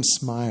 that make them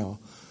smile.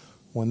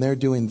 When they're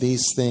doing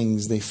these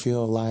things, they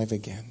feel alive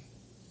again.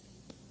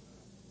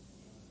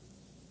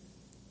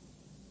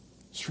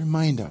 Just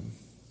remind them.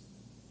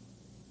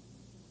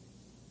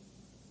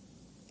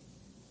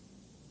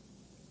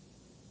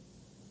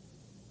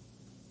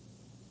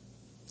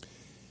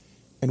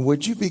 And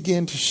would you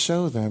begin to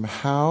show them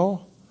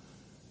how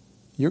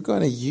you're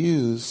going to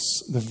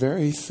use the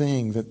very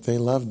thing that they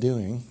love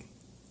doing,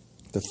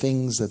 the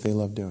things that they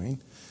love doing.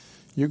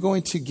 You're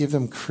going to give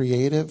them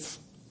creative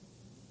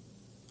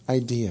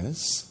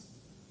ideas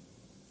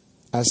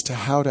as to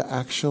how to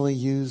actually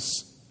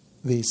use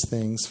these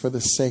things for the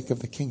sake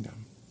of the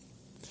kingdom.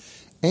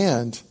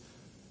 And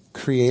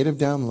creative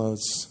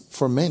downloads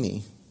for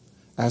many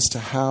as to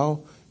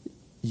how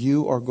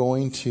you are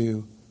going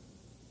to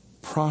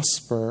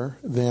prosper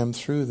them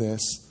through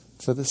this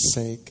for the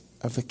sake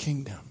of the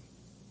kingdom.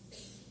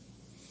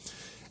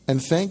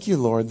 And thank you,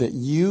 Lord, that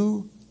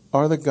you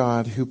are the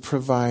God who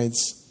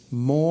provides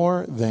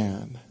more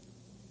than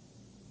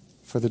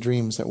for the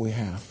dreams that we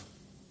have.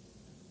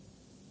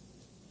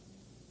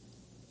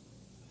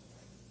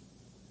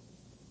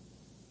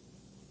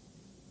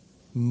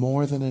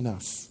 More than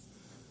enough.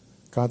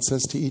 God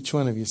says to each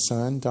one of you,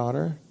 son,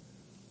 daughter,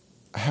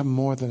 I have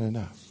more than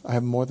enough. I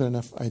have more than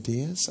enough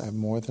ideas. I have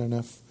more than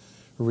enough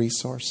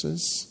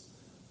resources.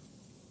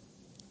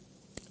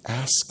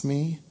 Ask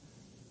me.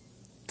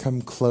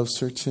 Come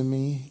closer to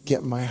me.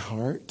 Get my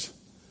heart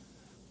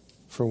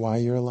for why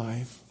you're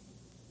alive.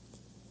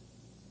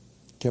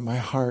 Get my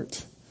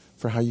heart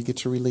for how you get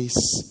to release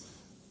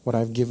what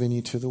I've given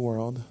you to the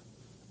world.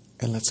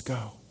 And let's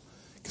go.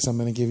 Because I'm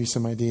going to give you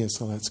some ideas,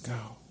 so let's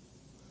go.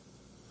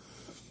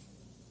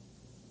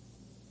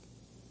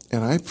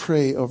 And I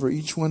pray over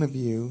each one of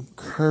you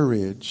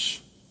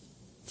courage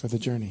for the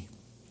journey.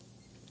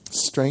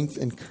 Strength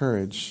and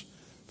courage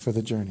for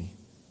the journey.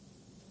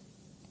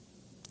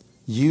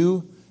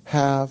 You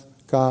have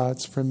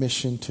God's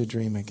permission to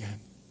dream again.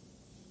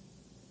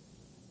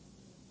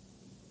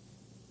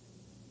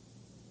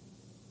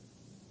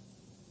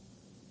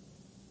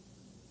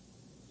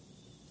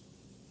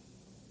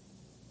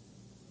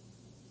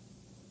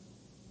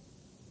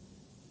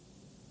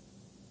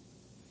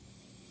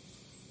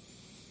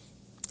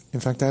 In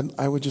fact,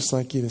 I would just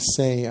like you to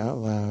say out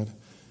loud,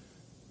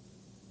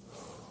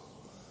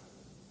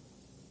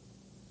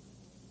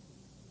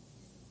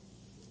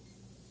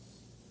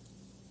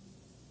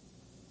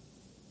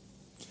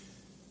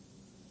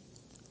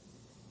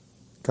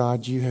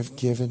 God, you have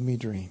given me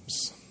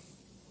dreams.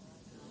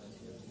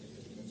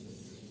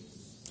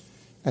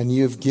 And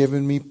you have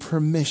given me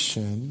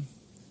permission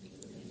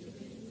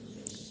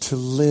to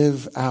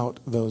live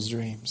out those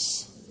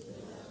dreams.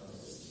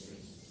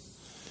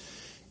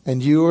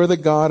 And you are the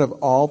God of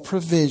all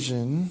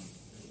provision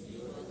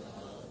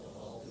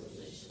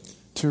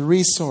to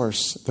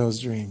resource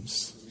those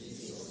dreams.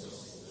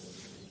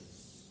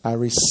 I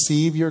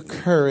receive your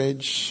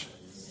courage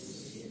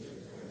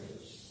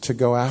to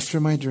go after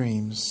my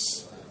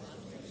dreams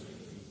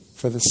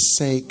for the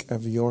sake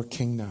of your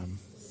kingdom,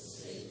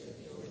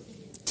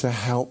 to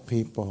help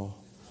people,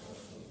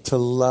 to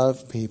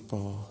love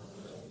people,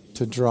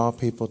 to draw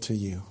people to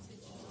you.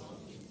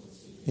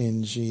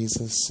 In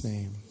Jesus'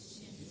 name.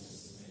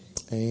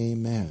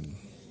 Amen.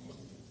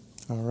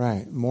 All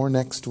right. More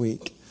next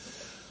week.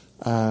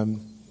 I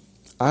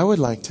would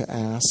like to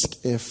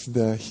ask if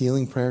the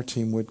healing prayer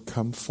team would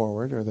come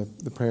forward, or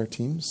the prayer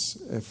teams,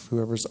 if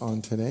whoever's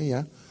on today.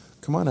 Yeah.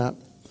 Come on up.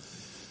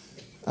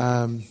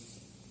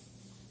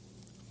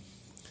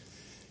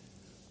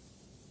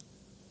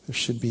 There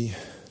should be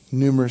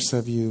numerous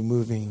of you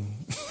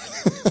moving.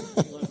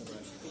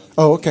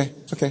 Oh, okay.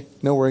 Okay.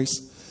 No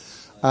worries.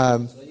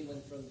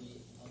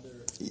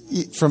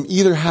 From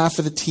either half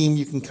of the team,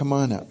 you can come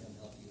on up.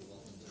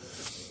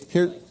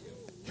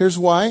 Here's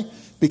why.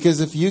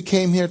 Because if you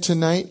came here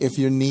tonight, if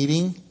you're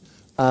needing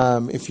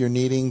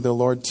the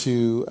Lord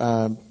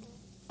to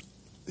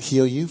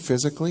heal you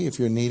physically, if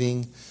you're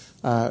needing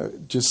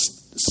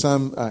just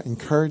some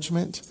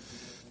encouragement,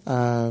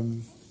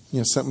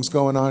 something's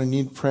going on and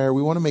you need prayer,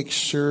 we want to make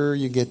sure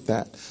you get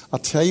that. I'll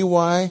tell you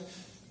why.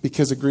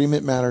 Because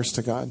agreement matters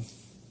to God.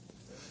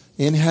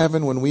 In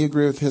heaven, when we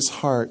agree with His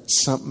heart,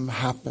 something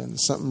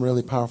happens. Something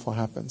really powerful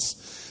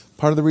happens.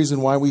 Part of the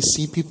reason why we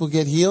see people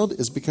get healed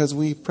is because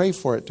we pray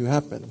for it to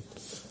happen.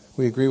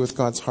 We agree with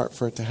God's heart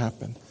for it to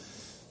happen.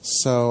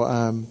 So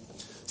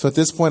at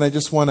this point, I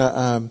just want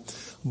to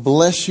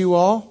bless you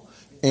all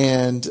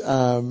and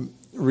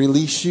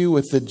release you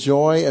with the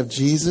joy of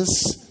Jesus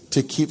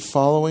to keep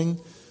following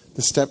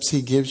the steps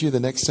He gives you,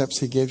 the next steps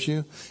He gives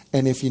you.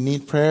 And if you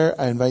need prayer,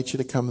 I invite you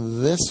to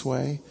come this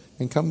way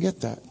and come get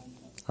that.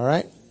 All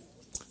right?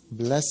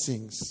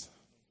 Blessings.